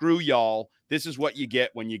him. Screw y'all. This is what you get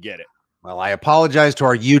when you get it. Well, I apologize to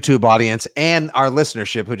our YouTube audience and our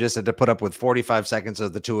listenership who just had to put up with 45 seconds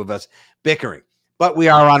of the two of us bickering. But we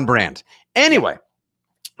are on brand. Anyway.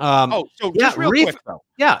 Just real quick though.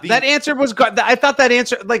 Yeah, that answer was good. I thought that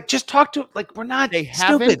answer, just talk to, we're not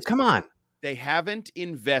stupid. Come on. They haven't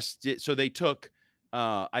invested. So they took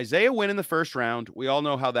Isaiah Wynn in the first round. We all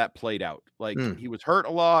know how that played out. He was hurt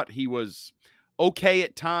a lot. He was okay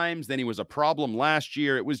at times. Then he was a problem last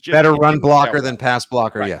year. It was just better run blocker than pass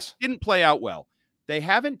blocker. Right. Yes. Didn't play out well. They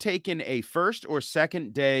haven't taken a first or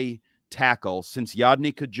second day tackle since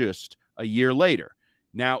Yadni Kajust a year later.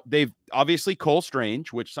 Now, they've obviously Cole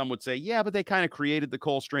Strange, which some would say, yeah, but they kind of created the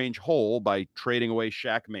Cole Strange hole by trading away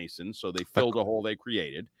Shaq Mason. So they filled a hole they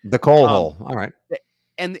created. The Cole hole. All right.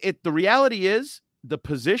 And the reality is the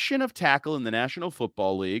position of tackle in the National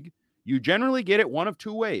Football League, you generally get it one of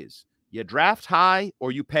two ways. You draft high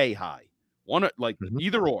or you pay high.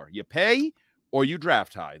 Either or. You pay or you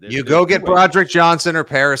draft high. You go get Broderick Johnson or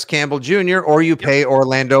Paris Campbell Jr., or you pay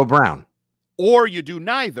Orlando Brown. Or you do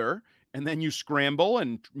neither. And then you scramble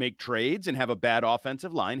and make trades and have a bad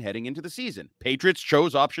offensive line heading into the season. Patriots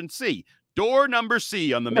chose option C. Door number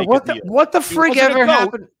C on the make what the frig ever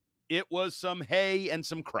happened? It was some hay and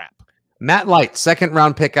some crap. Matt Light, second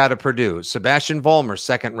round pick out of Purdue. Sebastian Vollmer,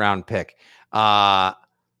 second round pick.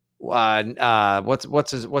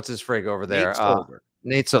 What's his frig over there?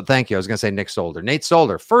 Nate Solder. Thank you. I was going to say Nick Solder. Nate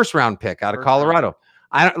Solder, first round pick out of Colorado.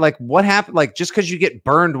 I don't what happened. Just because you get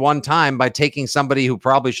burned one time by taking somebody who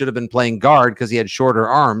probably should have been playing guard because he had shorter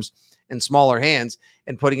arms and smaller hands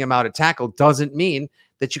and putting him out at tackle doesn't mean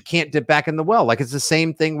that you can't dip back in the well. It's the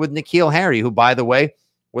same thing with N'Keal Harry, who, by the way,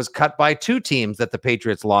 was cut by two teams that the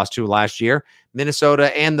Patriots lost to last year,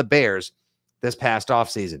 Minnesota and the Bears this past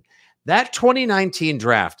offseason. That 2019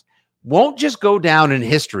 draft won't just go down in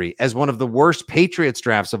history as one of the worst Patriots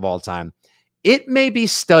drafts of all time. It may be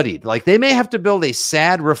studied. They may have to build a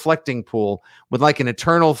sad reflecting pool with an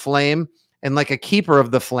eternal flame and a keeper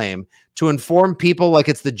of the flame to inform people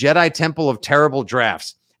it's the Jedi Temple of terrible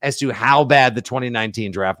drafts as to how bad the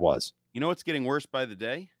 2019 draft was. You know what's getting worse by the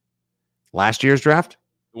day? Last year's draft?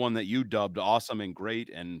 The one that you dubbed awesome and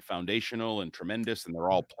great and foundational and tremendous, and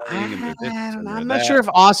they're all playing. I'm not sure if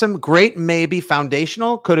awesome, great, maybe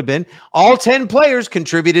foundational could have been. All 10 players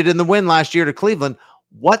contributed in the win last year to Cleveland.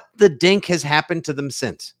 What the dink has happened to them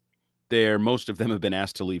since? most of them have been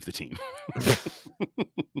asked to leave the team.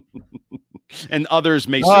 And others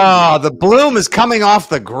may soon Oh, the bloom is coming off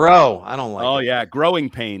the grow. I don't like it. Oh, yeah. Growing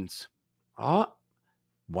pains. Oh,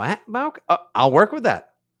 what? I'll work with that.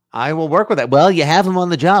 I will work with that. Well, you have them on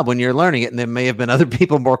the job when you're learning it, and there may have been other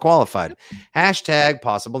people more qualified. Hashtag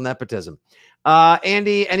possible nepotism.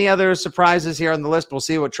 Andy, any other surprises here on the list? We'll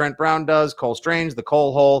see what Trent Brown does. Cole Strange, the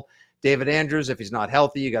coal hole. David Andrews, if he's not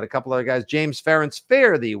healthy. You got a couple other guys. James Ferentz,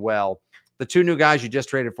 fare thee well. The two new guys you just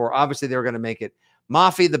traded for, obviously they were going to make it.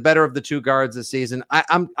 Mafi, the better of the two guards this season.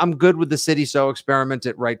 I'm good with the City So experiment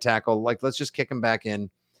at right tackle. Like, let's just kick him back in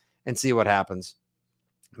and see what happens.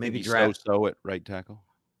 Maybe draft so at right tackle.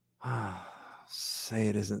 Say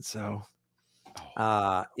it isn't so.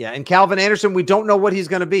 Yeah, and Calvin Anderson, we don't know what he's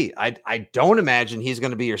going to be. I don't imagine he's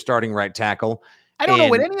going to be your starting right tackle. I don't know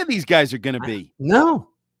what any of these guys are going to be. No.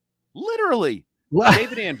 Literally.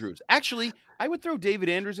 David Andrews. Actually, I would throw David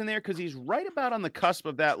Andrews in there because he's right about on the cusp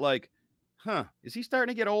of that, like, is he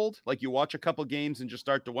starting to get old? Like, you watch a couple games and just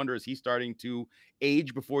start to wonder, is he starting to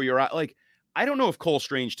age before you're out? Like, I don't know if Cole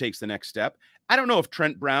Strange takes the next step. I don't know if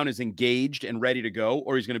Trent Brown is engaged and ready to go,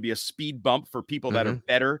 or he's going to be a speed bump for people that are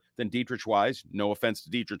better than Dietrich Wise. No offense to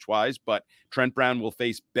Dietrich Wise, but Trent Brown will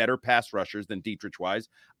face better pass rushers than Dietrich Wise.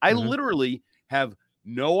 I literally have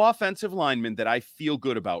no offensive lineman that I feel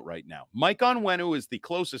good about right now. Mike Onwenu is the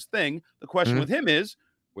closest thing. The question with him is,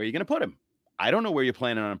 where are you going to put him? I don't know where you're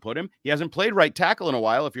planning on put him. He hasn't played right tackle in a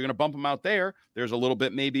while. If you're going to bump him out there, there's a little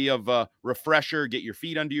bit maybe of a refresher, get your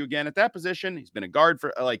feet under you again at that position. He's been a guard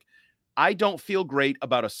for I don't feel great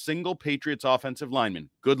about a single Patriots offensive lineman.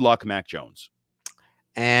 Good luck, Mac Jones.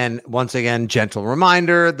 And once again, gentle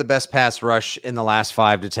reminder, the best pass rush in the last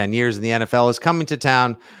 5 to 10 years in the NFL is coming to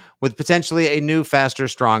town with potentially a new, faster,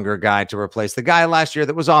 stronger guy to replace the guy last year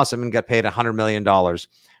that was awesome and got paid $100 million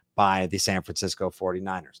by the San Francisco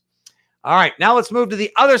 49ers. All right, now let's move to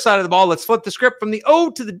the other side of the ball. Let's flip the script from the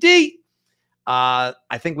O to the D. I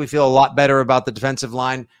think we feel a lot better about the defensive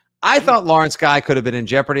line. I thought Lawrence Guy could have been in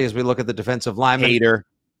jeopardy as we look at the defensive lineman. Hater.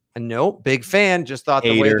 No, big fan. Just thought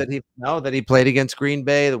the way that he played against Green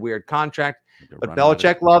Bay, the weird contract. But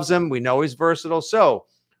Belichick loves him. We know he's versatile. So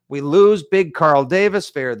we lose big Carl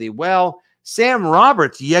Davis. Fare thee well. Sam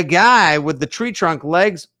Roberts, ya guy with the tree trunk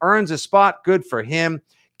legs, earns a spot. Good for him.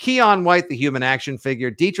 Keon White, the human action figure.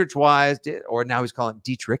 Dietrich Wise, or now he's calling it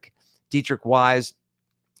Dietrich Wise,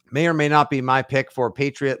 may or may not be my pick for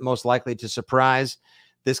Patriot, most likely to surprise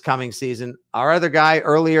this coming season. Our other guy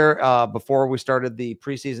earlier, before we started the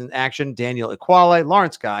preseason action, Daniel Ekuale,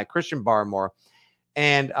 Lawrence Guy, Christian Barmore,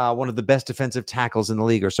 and one of the best defensive tackles in the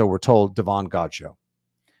league, or so we're told, Devon Godchaux.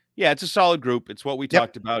 Yeah, it's a solid group. It's what we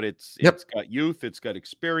talked about. It's got youth, it's got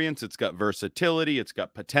experience, it's got versatility, it's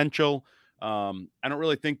got potential. I don't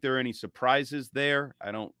really think there are any surprises there.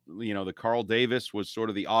 I don't, the Carl Davis was sort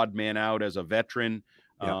of the odd man out as a veteran.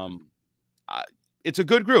 It's a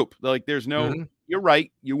good group. Like, there's no, you're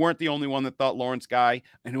right. You weren't the only one that thought Lawrence Guy.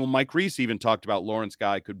 I know Mike Reese even talked about Lawrence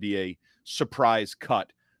Guy could be a surprise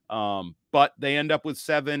cut. But they end up with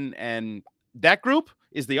 7, and that group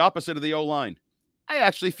is the opposite of the O-line. I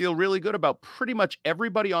actually feel really good about pretty much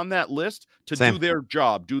everybody on that list to do their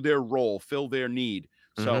job, do their role, fill their need.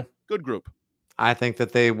 So good group. I think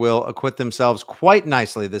that they will acquit themselves quite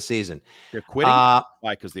nicely this season. They're quitting? Why?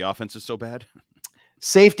 Because the offense is so bad?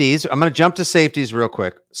 Safeties. I'm going to jump to safeties real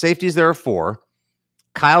quick. Safeties, there are 4.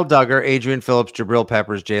 Kyle Duggar, Adrian Phillips, Jabril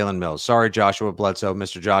Peppers, Jalen Mills. Sorry, Joshua Bledsoe.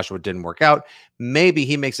 Mr. Joshua didn't work out. Maybe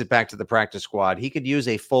he makes it back to the practice squad. He could use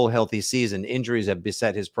a full, healthy season. Injuries have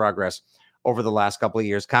beset his progress over the last couple of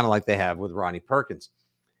years, kind of like they have with Ronnie Perkins.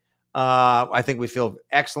 I think we feel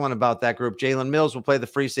excellent about that group. Jalen Mills will play the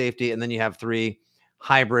free safety, and then you have 3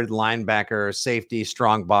 hybrid linebacker, safety,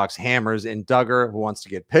 strong box hammers in Duggar, who wants to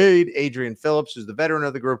get paid, Adrian Phillips, who's the veteran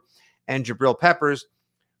of the group, and Jabril Peppers,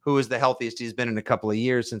 who is the healthiest he's been in a couple of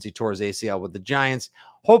years since he tore his ACL with the Giants.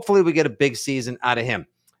 Hopefully we get a big season out of him.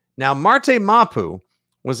 Now, Marte Mapu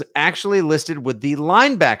was actually listed with the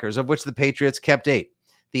linebackers, of which the Patriots kept 8.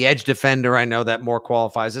 The edge defender, I know that more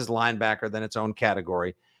qualifies as linebacker than its own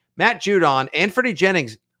category. Matt Judon and Freddie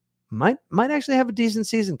Jennings might actually have a decent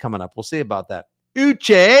season coming up. We'll see about that.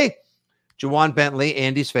 Uche, Jawan Bentley,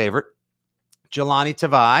 Andy's favorite, Jelani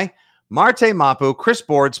Tavai, Marte Mapu, Chris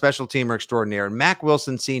Board, special teamer extraordinaire, and Mac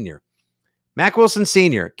Wilson Sr. Mac Wilson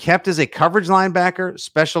Sr. kept as a coverage linebacker,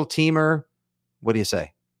 special teamer. What do you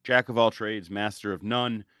say? Jack of all trades, master of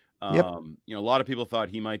none. Yep. A lot of people thought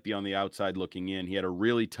he might be on the outside looking in. He had a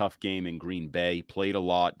really tough game in Green Bay, played a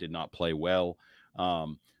lot, did not play well.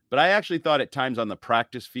 But I actually thought at times on the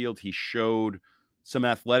practice field, he showed some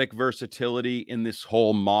athletic versatility in this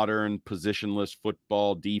whole modern positionless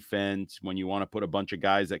football defense. When you want to put a bunch of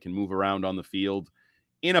guys that can move around on the field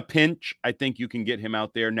in a pinch, I think you can get him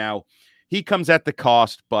out there. Now, he comes at the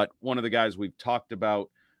cost, but one of the guys we've talked about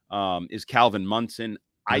is Calvin Munson.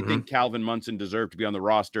 I think Calvin Munson deserved to be on the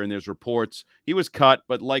roster, and there's reports he was cut,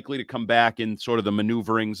 but likely to come back in sort of the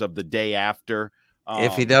maneuverings of the day after.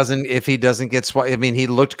 If he doesn't get I mean, he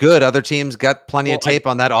looked good. Other teams got plenty of tape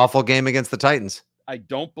on that awful game against the Titans. I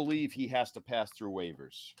don't believe he has to pass through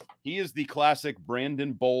waivers. He is the classic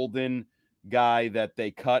Brandon Bolden guy that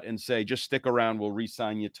they cut and say, just stick around, we'll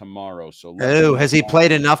re-sign you tomorrow. So has he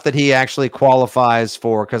played enough that he actually qualifies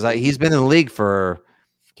for, because he's been in the league for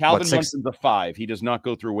Calvin Munson's a 5. He does not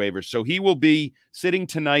go through waivers. So he will be sitting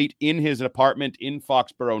tonight in his apartment in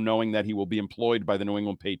Foxborough, knowing that he will be employed by the New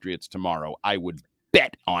England Patriots tomorrow. I would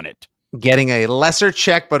bet on it. Getting a lesser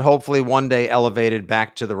check, but hopefully one day elevated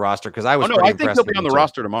back to the roster. Because I think he'll be on the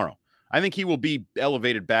roster tomorrow. I think he will be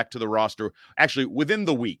elevated back to the roster. Actually, within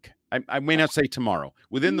the week. I may not say tomorrow.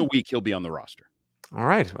 Within the week, he'll be on the roster. All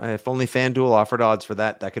right. If only FanDuel offered odds for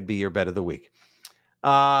that, that could be your bet of the week.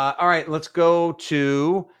 All right. Let's go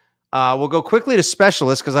to, we'll go quickly to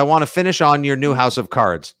specialists because I want to finish on your new house of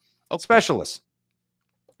cards. Okay. Specialists.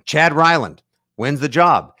 Chad Ryland wins the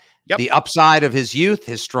job. Yep. The upside of his youth,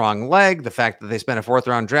 his strong leg, the fact that they spent a 4th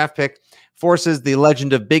round draft pick forces the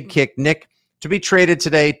legend of Big Kick Nick to be traded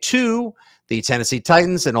today to the Tennessee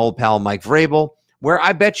Titans and old pal Mike Vrabel, where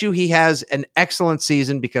I bet you he has an excellent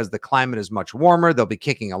season because the climate is much warmer. They'll be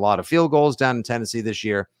kicking a lot of field goals down in Tennessee this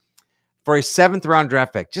year for a 7th round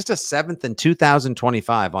draft pick, just a 7th in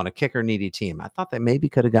 2025 on a kicker needy team. I thought they maybe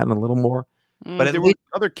could have gotten a little more. But there were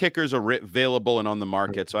other kickers are available and on the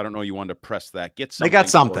market, so I don't know you wanted to press that. They got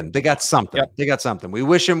something. Yep. They got something. We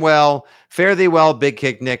wish him well. Fare thee well, Big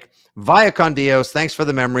Kick Nick. Via con Dios, thanks for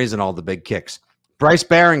the memories and all the big kicks. Bryce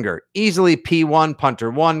Behringer, easily P1,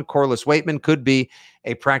 punter 1. Corliss Waitman could be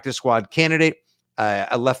a practice squad candidate.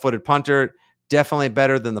 A left-footed punter, definitely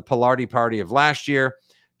better than the Pilardi party of last year.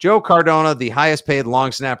 Joe Cardona, the highest paid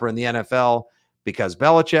long snapper in the NFL because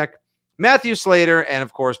Belichick. Matthew Slater, and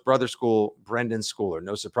of course, brother school, Brendan Schooler.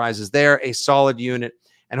 No surprises there. A solid unit.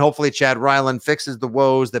 And hopefully Chad Ryland fixes the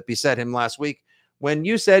woes that beset him last week when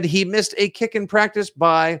you said he missed a kick in practice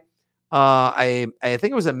by I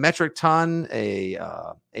think it was a metric ton, a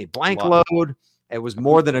blank load. It was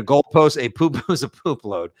more than a goalpost. A poop was a poop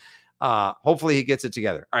load. Hopefully he gets it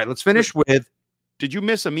together. All right, let's finish with. Did you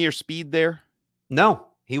miss Amir Speed there? No,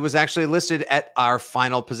 he was actually listed at our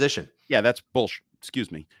final position. Yeah, that's bullshit.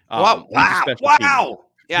 Excuse me. Wow.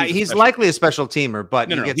 Yeah, he's likely a special teamer,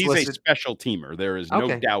 but he's listed. A special teamer. There is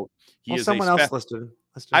no doubt. He is someone else listed.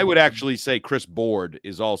 I would actually say Chris Board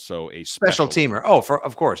is also a special teamer. Oh,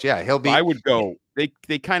 of course, yeah, he'll be. I would go.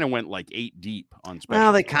 They kind of went like 8 deep on special.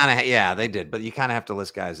 Well, they kind of they did, but you kind of have to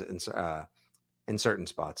list guys in certain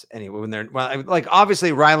spots anyway. When they're like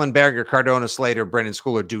obviously Ryland, Berger, Cardona, Slater, Brendan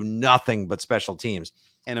Schooler do nothing but special teams.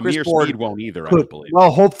 And Amir Speed won't either, I don't believe.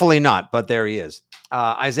 Well, hopefully not, but there he is.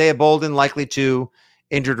 Isaiah Bolden likely to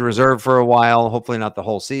injured reserve for a while. Hopefully not the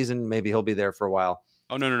whole season. Maybe he'll be there for a while.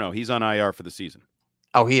 Oh, no. He's on IR for the season.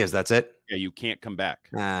 Oh, he is. That's it? Yeah, you can't come back.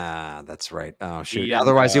 That's right. Oh, shoot.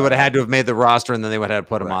 Otherwise, he would have had to have made the roster, and then they would have to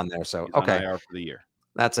put him on there. So, he's on IR for the year.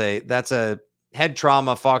 That's a head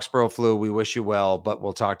trauma, Foxborough flu. We wish you well, but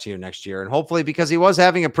we'll talk to you next year. And hopefully, because he was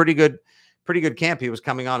having a pretty good camp. He was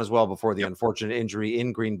coming on as well before the unfortunate injury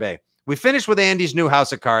in Green Bay. We finished with Andy's new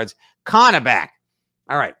house of cards, cornerback.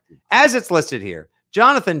 All right. As it's listed here,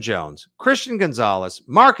 Jonathan Jones, Christian Gonzalez,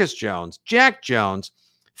 Marcus Jones, Jack Jones,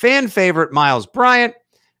 fan favorite Miles Bryant,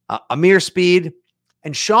 Amir Speed,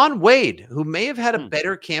 and Sean Wade, who may have had a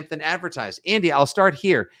better camp than advertised. Andy, I'll start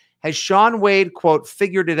here. Has Sean Wade, quote,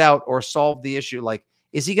 figured it out or solved the issue? Like,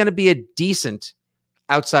 is he going to be a decent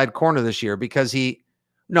outside corner this year? Because he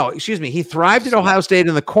thrived at Ohio State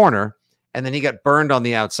in the corner, and then he got burned on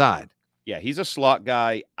the outside. Yeah, he's a slot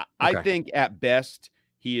guy. I think at best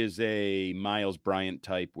he is a Miles Bryant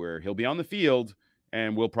type where he'll be on the field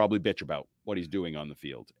and we'll probably bitch about what he's doing on the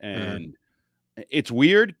field. And it's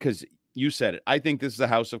weird because you said it. I think this is a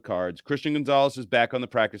house of cards. Christian Gonzalez is back on the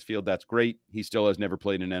practice field. That's great. He still has never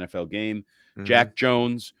played an NFL game. Jack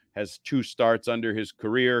Jones has 2 starts under his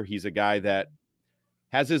career. He's a guy that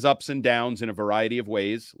has his ups and downs in a variety of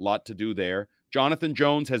ways. A lot to do there. Jonathan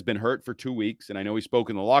Jones has been hurt for 2 weeks, and I know he spoke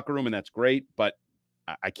in the locker room, and that's great, but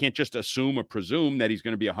I can't just assume or presume that he's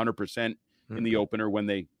going to be 100% in the opener when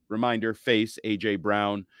they, reminder, face A.J.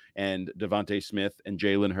 Brown and Devontae Smith and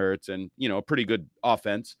Jalen Hurts and, a pretty good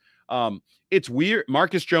offense. It's weird.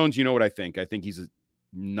 Marcus Jones, you know what I think? I think he's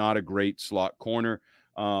not a great slot corner.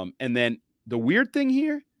 And then the weird thing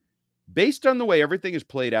here, based on the way everything is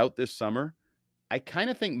played out this summer, I kind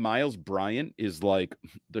of think Miles Bryant is like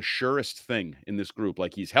the surest thing in this group.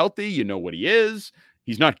 Like, he's healthy, you know what he is.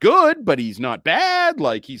 He's not good, but he's not bad.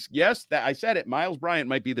 Like, I said it. Miles Bryant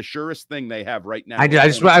might be the surest thing they have right now.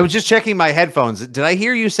 I was just checking my headphones. Did I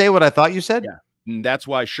hear you say what I thought you said? Yeah. And that's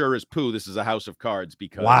why sure as poo, this is a house of cards,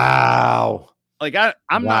 because wow. Like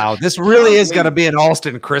I'm wow, not this really is going to be an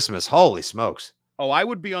Alston Christmas. Holy smokes. Oh, I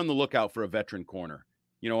would be on the lookout for a veteran corner.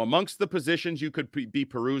 You know, amongst the positions you could be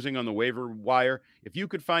perusing on the waiver wire, if you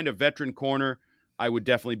could find a veteran corner, I would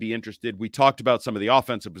definitely be interested. We talked about some of the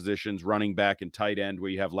offensive positions, running back and tight end,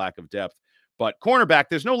 where you have lack of depth. But cornerback,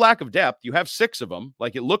 there's no lack of depth. You have 6 of them.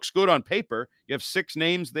 Like, it looks good on paper. You have 6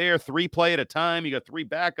 names there, 3 play at a time. You got 3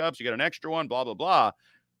 backups. You got an extra one, blah, blah, blah.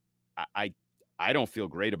 I don't feel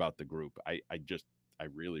great about the group. I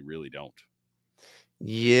really, really don't.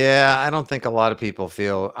 Yeah, I don't think a lot of people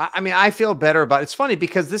feel. I mean, I feel better about it. It's funny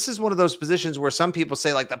because this is one of those positions where some people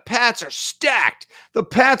say, like, the Pats are stacked, the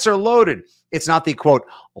Pats are loaded. It's not the quote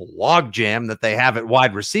log jam that they have at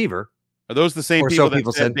wide receiver. Are those the same or people so that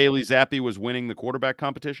people said said Bailey Zappi was winning the quarterback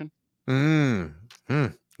competition?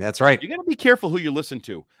 That's right. You got to be careful who you listen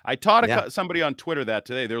to. I taught somebody on Twitter that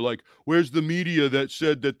today. They're like, "Where's the media that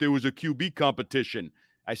said that there was a QB competition?"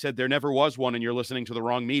 I said, "There never was one, and you're listening to the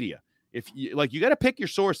wrong media." If you got to pick your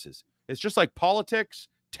sources. It's just like politics,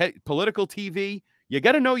 political TV. You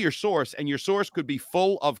got to know your source, and your source could be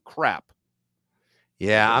full of crap.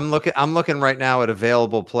 Yeah, I'm looking right now at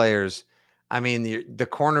available players. I mean, the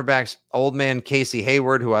cornerbacks, old man Casey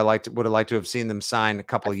Hayward, who would have liked to have seen them sign a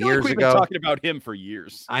couple years we've ago. Been talking about him for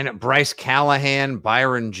years. I know Bryce Callahan,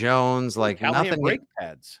 Byron Jones, like Callahan nothing. Brake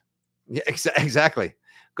pads. Yeah, exactly.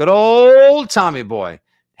 Good old Tommy boy.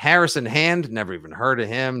 Harrison Hand, never even heard of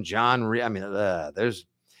him. John Reed. I mean, there's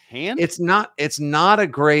Hand. It's not a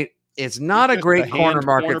great corner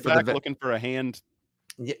market for the looking for a hand.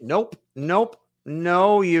 Yeah, nope.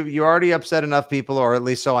 No, you already upset enough people, or at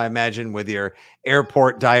least so I imagine, with your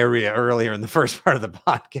airport diarrhea earlier in the first part of the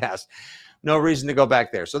podcast. No reason to go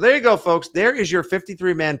back there. So there you go, folks. There is your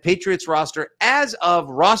 53-man Patriots roster as of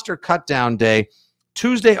roster cutdown day,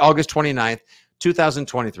 Tuesday, August 29th,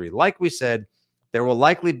 2023. Like we said, there will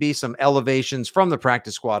likely be some elevations from the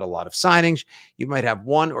practice squad, a lot of signings. You might have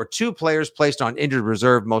 1 or 2 players placed on injured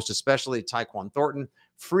reserve, most especially Tyquan Thornton,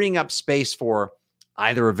 freeing up space for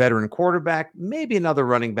either a veteran quarterback, maybe another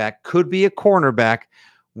running back, could be a cornerback.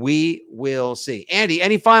 We will see. Andy,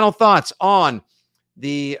 any final thoughts on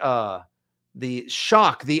the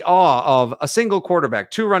shock, the awe of a single quarterback,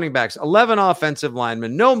 2 running backs, 11 offensive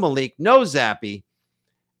linemen, no Malik, no Zappi,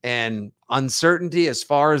 and uncertainty as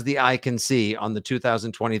far as the eye can see on the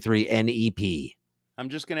 2023 NEP? I'm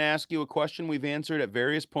just going to ask you a question we've answered at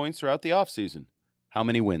various points throughout the offseason. How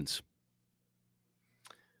many wins?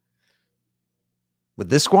 With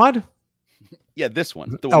this squad? Yeah, this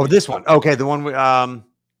one. This one. Okay, the one we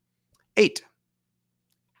 8.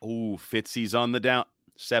 Oh, Fitzy's on the down.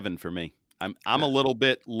 7 for me. I'm a little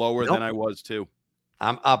bit lower than I was too.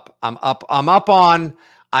 I'm up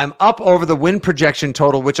over the win projection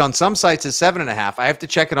total, which on some sites is 7.5. I have to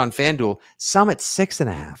check it on FanDuel. Some at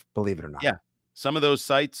 6.5, believe it or not. Yeah. Some of those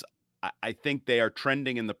sites, I think they are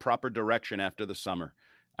trending in the proper direction after the summer.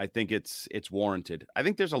 I think it's warranted. I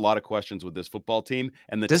think there's a lot of questions with this football team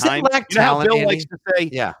and the Does time. It lack talent, Bill Andy? likes to say,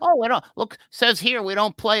 yeah. "Oh, we don't says here we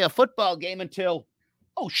don't play a football game until."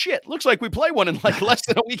 Oh shit! Looks like we play one in like less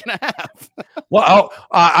than a week and a half. Well,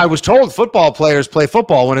 I was told football players play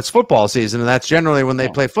football when it's football season, and that's generally when they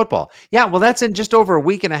play football. Yeah, well, that's in just over a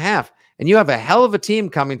week and a half, and you have a hell of a team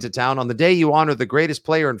coming to town on the day you honor the greatest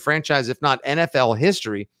player in franchise, if not NFL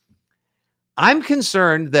history. I'm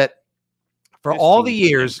concerned that for all the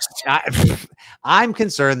years, I'm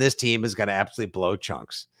concerned this team is going to absolutely blow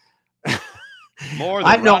chunks. More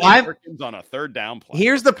than Perkins on a third down play.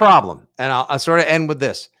 Here's the problem, and I'll sort of end with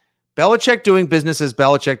this. Belichick doing business as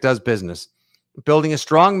Belichick does business, building a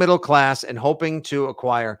strong middle class and hoping to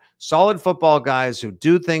acquire solid football guys who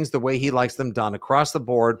do things the way he likes them done across the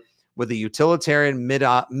board with a utilitarian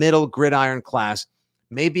middle gridiron class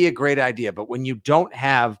may be a great idea. But when you don't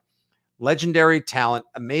have legendary talent,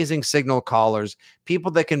 amazing signal callers,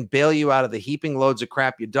 people that can bail you out of the heaping loads of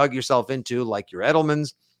crap you dug yourself into, like your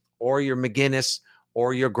Edelmans, or your McGinnis,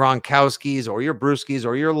 or your Gronkowskis, or your Brewskis,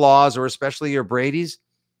 or your Laws, or especially your Bradys,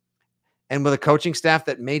 and with a coaching staff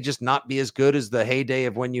that may just not be as good as the heyday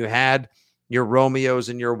of when you had your Romeos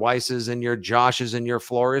and your Weisses and your Joshes and your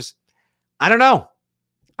Flores. I don't know.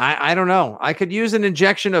 I don't know. I could use an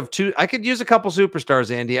injection of 2. I could use a couple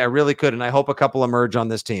superstars, Andy. I really could, and I hope a couple emerge on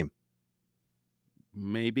this team.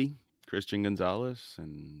 Maybe. Christian Gonzalez,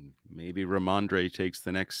 and maybe Ramondre takes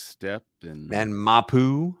the next step, and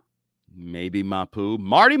Mapu. maybe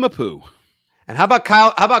Marty Mapu. And how about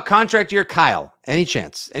Kyle? How about contract year Kyle? Any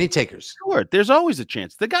chance? Any takers? Sure, there's always a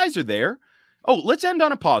chance. The guys are there. Oh, let's end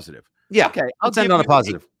on a positive. Yeah. Okay, let's end on a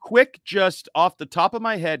positive. Quick, just off the top of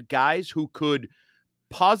my head, guys who could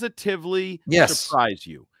positively surprise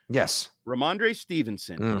you. Yes. Ramondre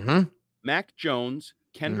Stevenson, Mm-hmm. Mac Jones,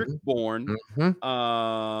 Kendrick Bourne,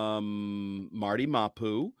 Marty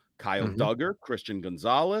Mapu, Kyle Duggar, Christian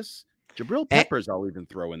Gonzalez, Jabril Peppers. I'll even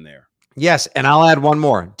throw in there. Yes, and I'll add one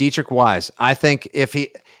more. Dietrich Wise. I think if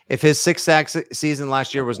his 6 sacks season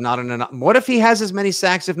last year was not enough, what if he has as many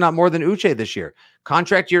sacks, if not more, than Uche this year?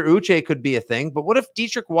 Contract year Uche could be a thing, but what if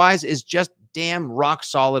Dietrich Wise is just damn rock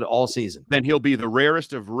solid all season? Then he'll be the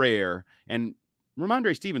rarest of rare, and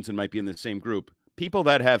Ramondre Stevenson might be in the same group. People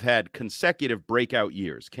that have had consecutive breakout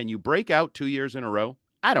years. Can you break out 2 years in a row?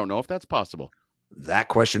 I don't know if that's possible. That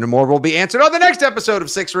question and more will be answered on the next episode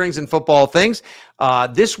of Six Rings and Football Things.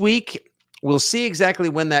 This week, we'll see exactly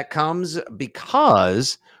when that comes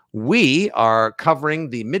because we are covering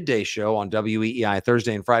the midday show on WEEI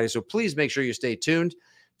Thursday and Friday. So please make sure you stay tuned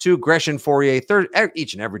to Gresham Fourier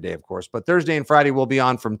each and every day, of course. But Thursday and Friday will be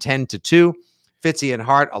on from 10 to 2. Fitzy and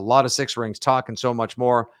Hart, a lot of Six Rings talk and so much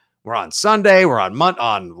more. We're on Sunday. We're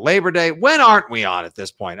on Labor Day. When aren't we on at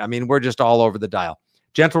this point? I mean, we're just all over the dial.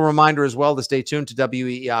 Gentle reminder as well to stay tuned to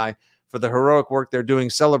WEEI for the heroic work they're doing,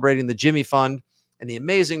 celebrating the Jimmy Fund and the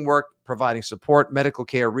amazing work providing support, medical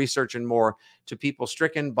care, research, and more to people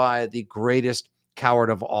stricken by the greatest coward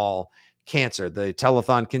of all, cancer. The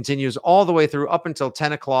telethon continues all the way through up until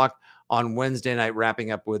 10 o'clock on Wednesday night,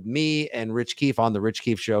 wrapping up with me and Rich Keefe on The Rich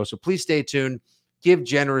Keefe Show. So please stay tuned. Give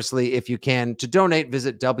generously if you can. To donate,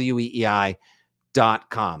 visit WEEI.com.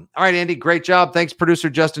 All right, Andy, great job. Thanks, producer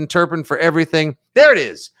Justin Turpin, for everything. There it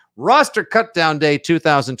is. Roster Cutdown Day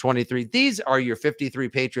 2023. These are your 53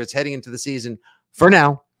 Patriots heading into the season. For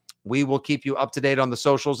now, we will keep you up to date on the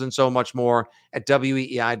socials and so much more at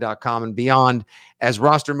WEEI.com and beyond as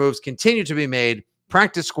roster moves continue to be made,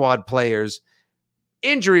 practice squad players,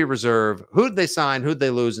 injury reserve, who'd they sign, who'd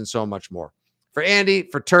they lose, and so much more. For Andy,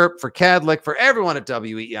 for Terp, for Cadlick, for everyone at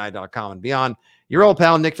WEEI.com and beyond, your old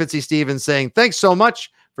pal Nick Fitzy Stevens saying thanks so much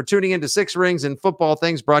for tuning into Six Rings and Football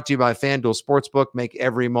Things, brought to you by FanDuel Sportsbook. Make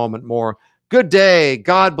every moment more. Good day.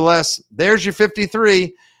 God bless. There's your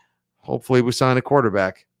 53. Hopefully we sign a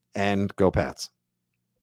quarterback, and go Pats.